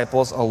their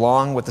disciples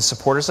along with the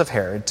supporters of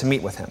Herod to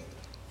meet with him.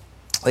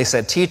 They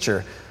said,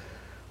 Teacher,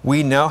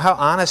 we know how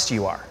honest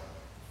you are.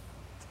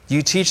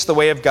 You teach the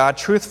way of God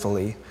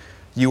truthfully.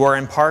 You are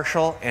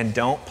impartial and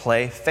don't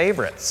play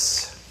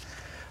favorites.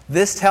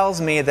 This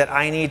tells me that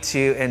I need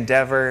to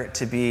endeavor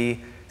to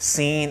be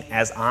seen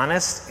as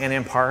honest and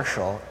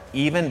impartial,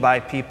 even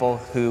by people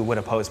who would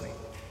oppose me.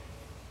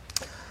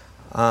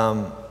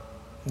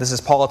 This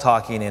is Paul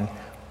talking in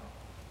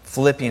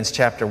Philippians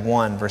chapter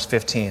 1, verse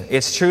 15.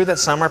 It's true that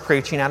some are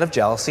preaching out of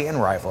jealousy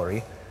and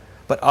rivalry,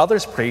 but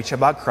others preach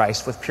about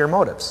Christ with pure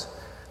motives.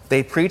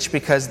 They preach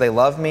because they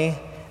love me,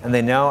 and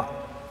they know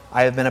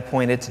I have been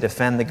appointed to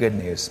defend the good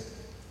news.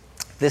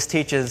 This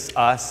teaches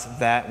us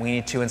that we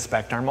need to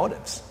inspect our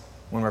motives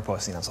when we're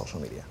posting on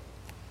social media.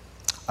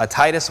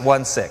 Titus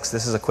 1:6,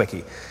 this is a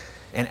quickie.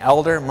 An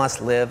elder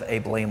must live a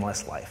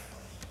blameless life.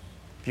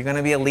 If you're going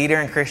to be a leader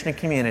in Christian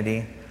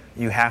community,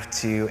 you have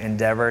to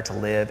endeavor to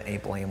live a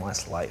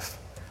blameless life.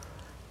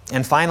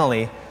 And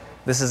finally,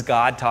 this is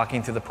God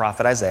talking through the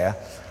prophet Isaiah.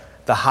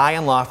 The high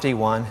and lofty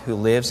one who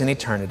lives in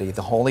eternity,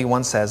 the Holy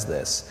One says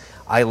this,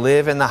 I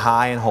live in the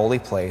high and holy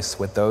place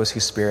with those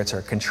whose spirits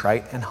are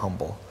contrite and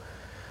humble.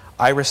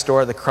 I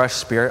restore the crushed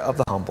spirit of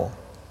the humble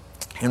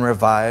and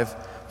revive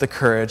the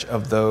courage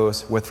of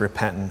those with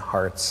repentant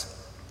hearts.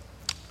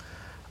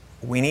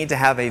 We need to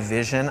have a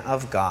vision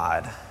of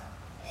God,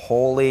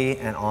 holy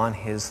and on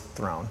his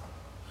throne.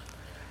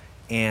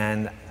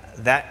 And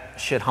that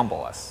should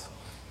humble us,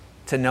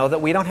 to know that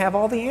we don't have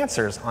all the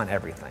answers on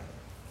everything.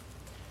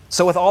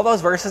 So with all those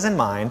verses in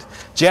mind,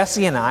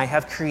 Jesse and I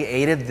have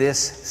created this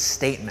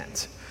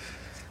statement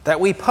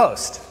that we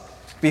post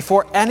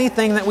before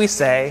anything that we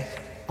say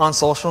on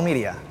social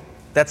media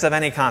that's of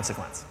any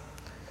consequence.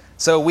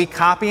 So we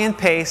copy and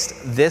paste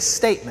this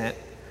statement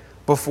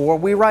before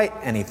we write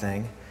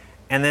anything,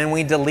 and then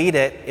we delete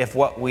it if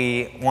what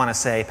we want to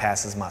say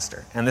passes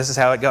muster. And this is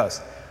how it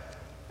goes.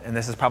 And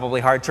this is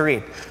probably hard to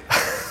read.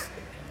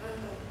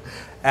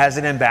 As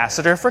an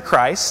ambassador for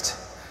Christ,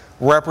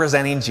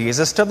 representing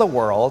Jesus to the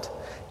world,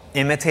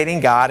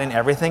 imitating God in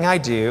everything I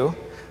do,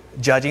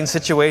 judging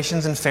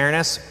situations in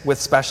fairness with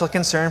special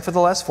concern for the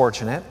less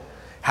fortunate,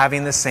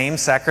 having the same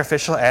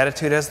sacrificial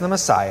attitude as the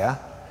Messiah,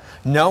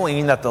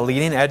 knowing that the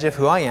leading edge of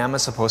who I am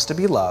is supposed to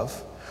be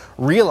love,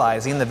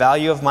 realizing the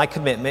value of my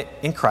commitment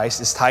in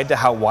Christ is tied to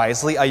how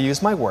wisely I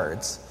use my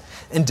words,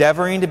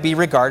 endeavoring to be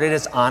regarded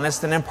as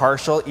honest and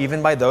impartial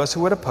even by those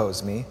who would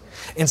oppose me,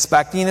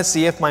 inspecting to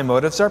see if my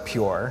motives are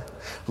pure,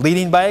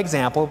 leading by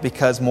example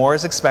because more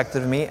is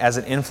expected of me as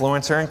an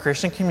influencer in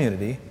Christian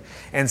community,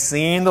 and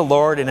seeing the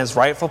Lord in his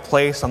rightful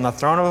place on the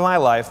throne of my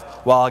life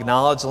while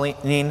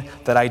acknowledging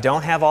that I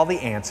don't have all the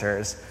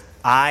answers,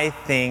 I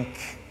think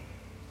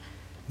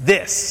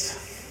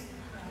this.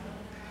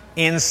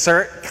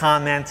 Insert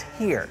comment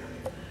here.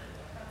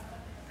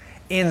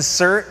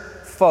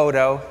 Insert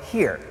photo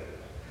here.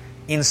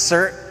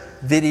 Insert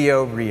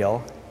video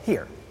reel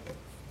here.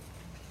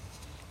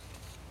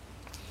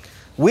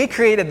 We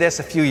created this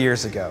a few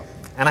years ago,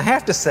 and I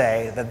have to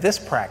say that this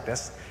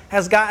practice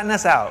has gotten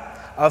us out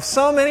of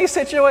so many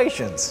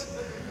situations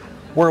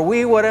where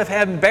we would have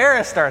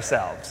embarrassed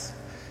ourselves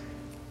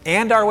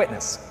and our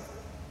witness.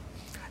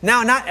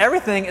 Now, not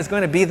everything is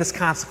going to be this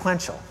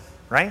consequential,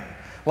 right?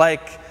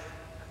 Like,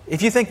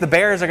 if you think the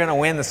Bears are going to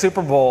win the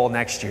Super Bowl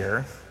next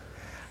year,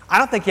 I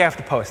don't think you have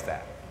to post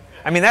that.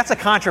 I mean, that's a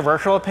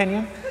controversial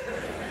opinion,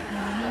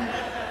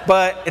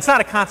 but it's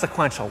not a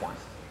consequential one.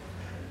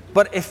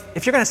 But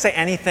if you're going to say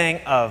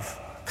anything of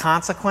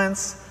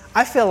consequence,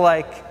 I feel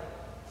like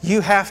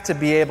you have to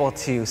be able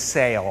to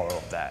say all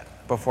of that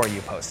before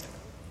you post it.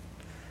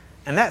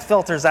 And that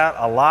filters out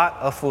a lot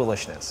of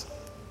foolishness.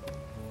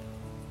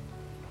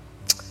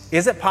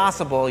 Is it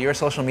possible your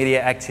social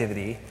media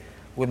activity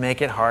would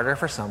make it harder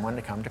for someone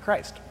to come to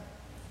Christ?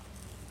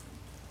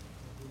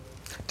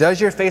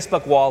 Does your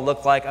Facebook wall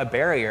look like a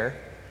barrier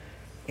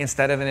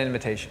instead of an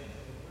invitation?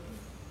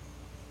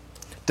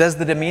 Does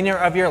the demeanor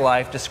of your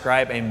life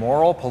describe a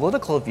moral,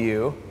 political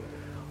view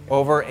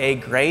over a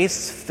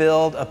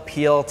grace-filled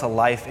appeal to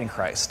life in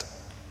Christ?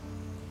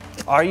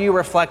 Are you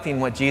reflecting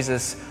what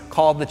Jesus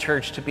called the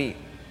church to be?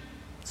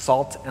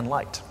 Salt and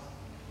light.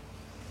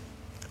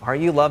 Are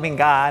you loving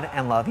God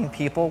and loving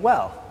people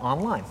well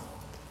online?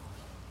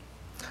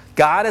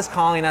 God is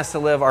calling us to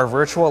live our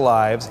virtual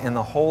lives in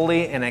the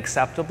holy and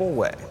acceptable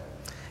way,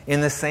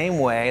 in the same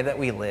way that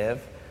we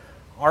live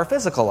our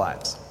physical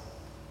lives.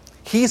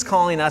 He's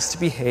calling us to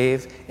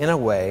behave in a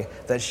way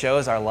that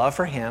shows our love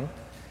for Him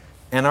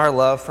and our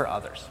love for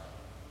others.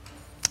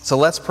 So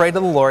let's pray to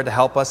the Lord to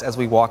help us as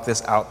we walk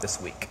this out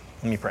this week.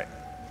 Let me pray.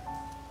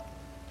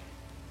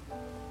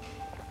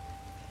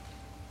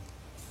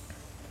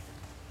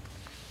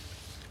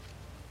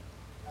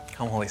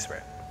 Come, Holy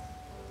Spirit.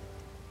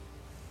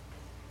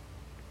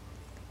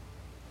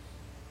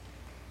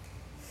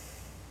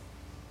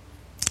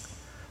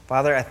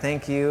 Father, I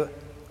thank you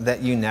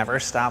that you never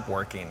stop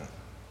working,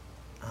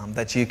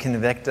 that you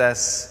convict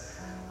us,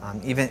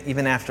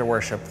 even after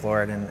worship,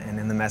 Lord, and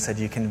in the message,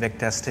 you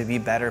convict us to be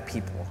better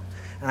people.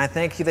 And I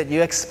thank you that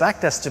you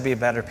expect us to be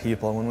better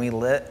people when we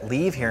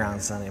leave here on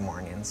Sunday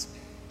mornings.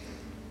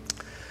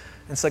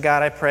 And so,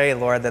 God, I pray,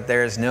 Lord, that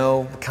there is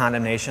no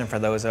condemnation for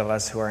those of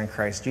us who are in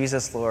Christ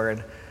Jesus,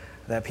 Lord,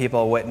 that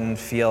people wouldn't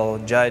feel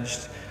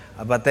judged,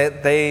 but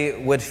that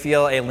they would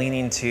feel a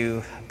leaning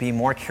to be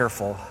more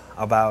careful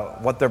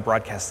about what they're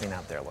broadcasting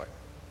out there, Lord.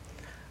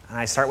 And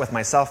I start with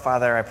myself,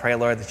 Father. I pray,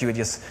 Lord, that you would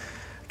just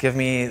give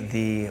me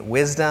the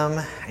wisdom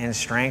and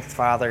strength,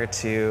 Father,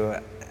 to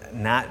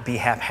not be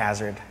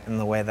haphazard in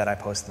the way that I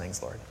post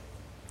things, Lord.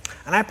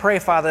 And I pray,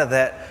 Father,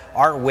 that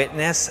our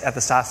witness at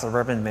the South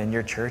Suburban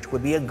Vineyard Church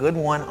would be a good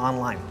one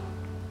online.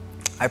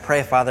 I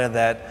pray, Father,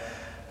 that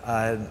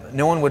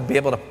no one would be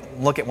able to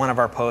look at one of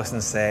our posts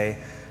and say,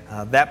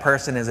 that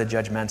person is a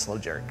judgmental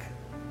jerk.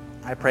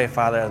 I pray,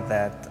 Father,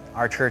 that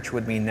our church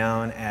would be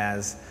known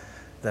as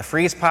the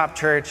Freeze Pop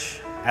Church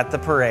at the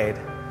parade,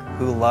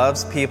 who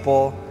loves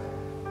people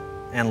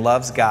and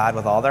loves God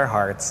with all their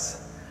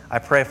hearts. I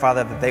pray,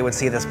 Father, that they would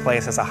see this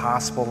place as a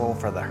hospital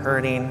for the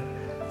hurting,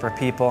 for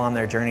people on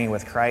their journey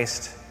with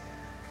Christ.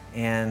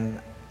 And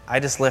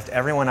I just lift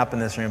everyone up in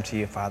this room to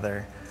you,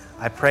 Father.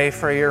 I pray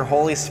for your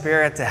Holy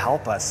Spirit to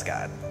help us,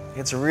 God.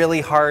 It's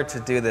really hard to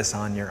do this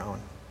on your own.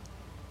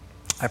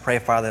 I pray,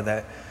 Father,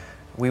 that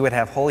we would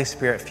have Holy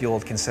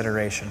Spirit-fueled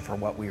consideration for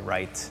what we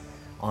write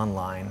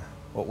online,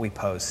 what we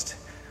post,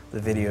 the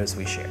videos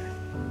we share.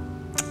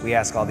 We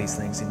ask all these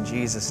things in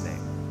Jesus'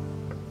 name.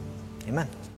 Amen.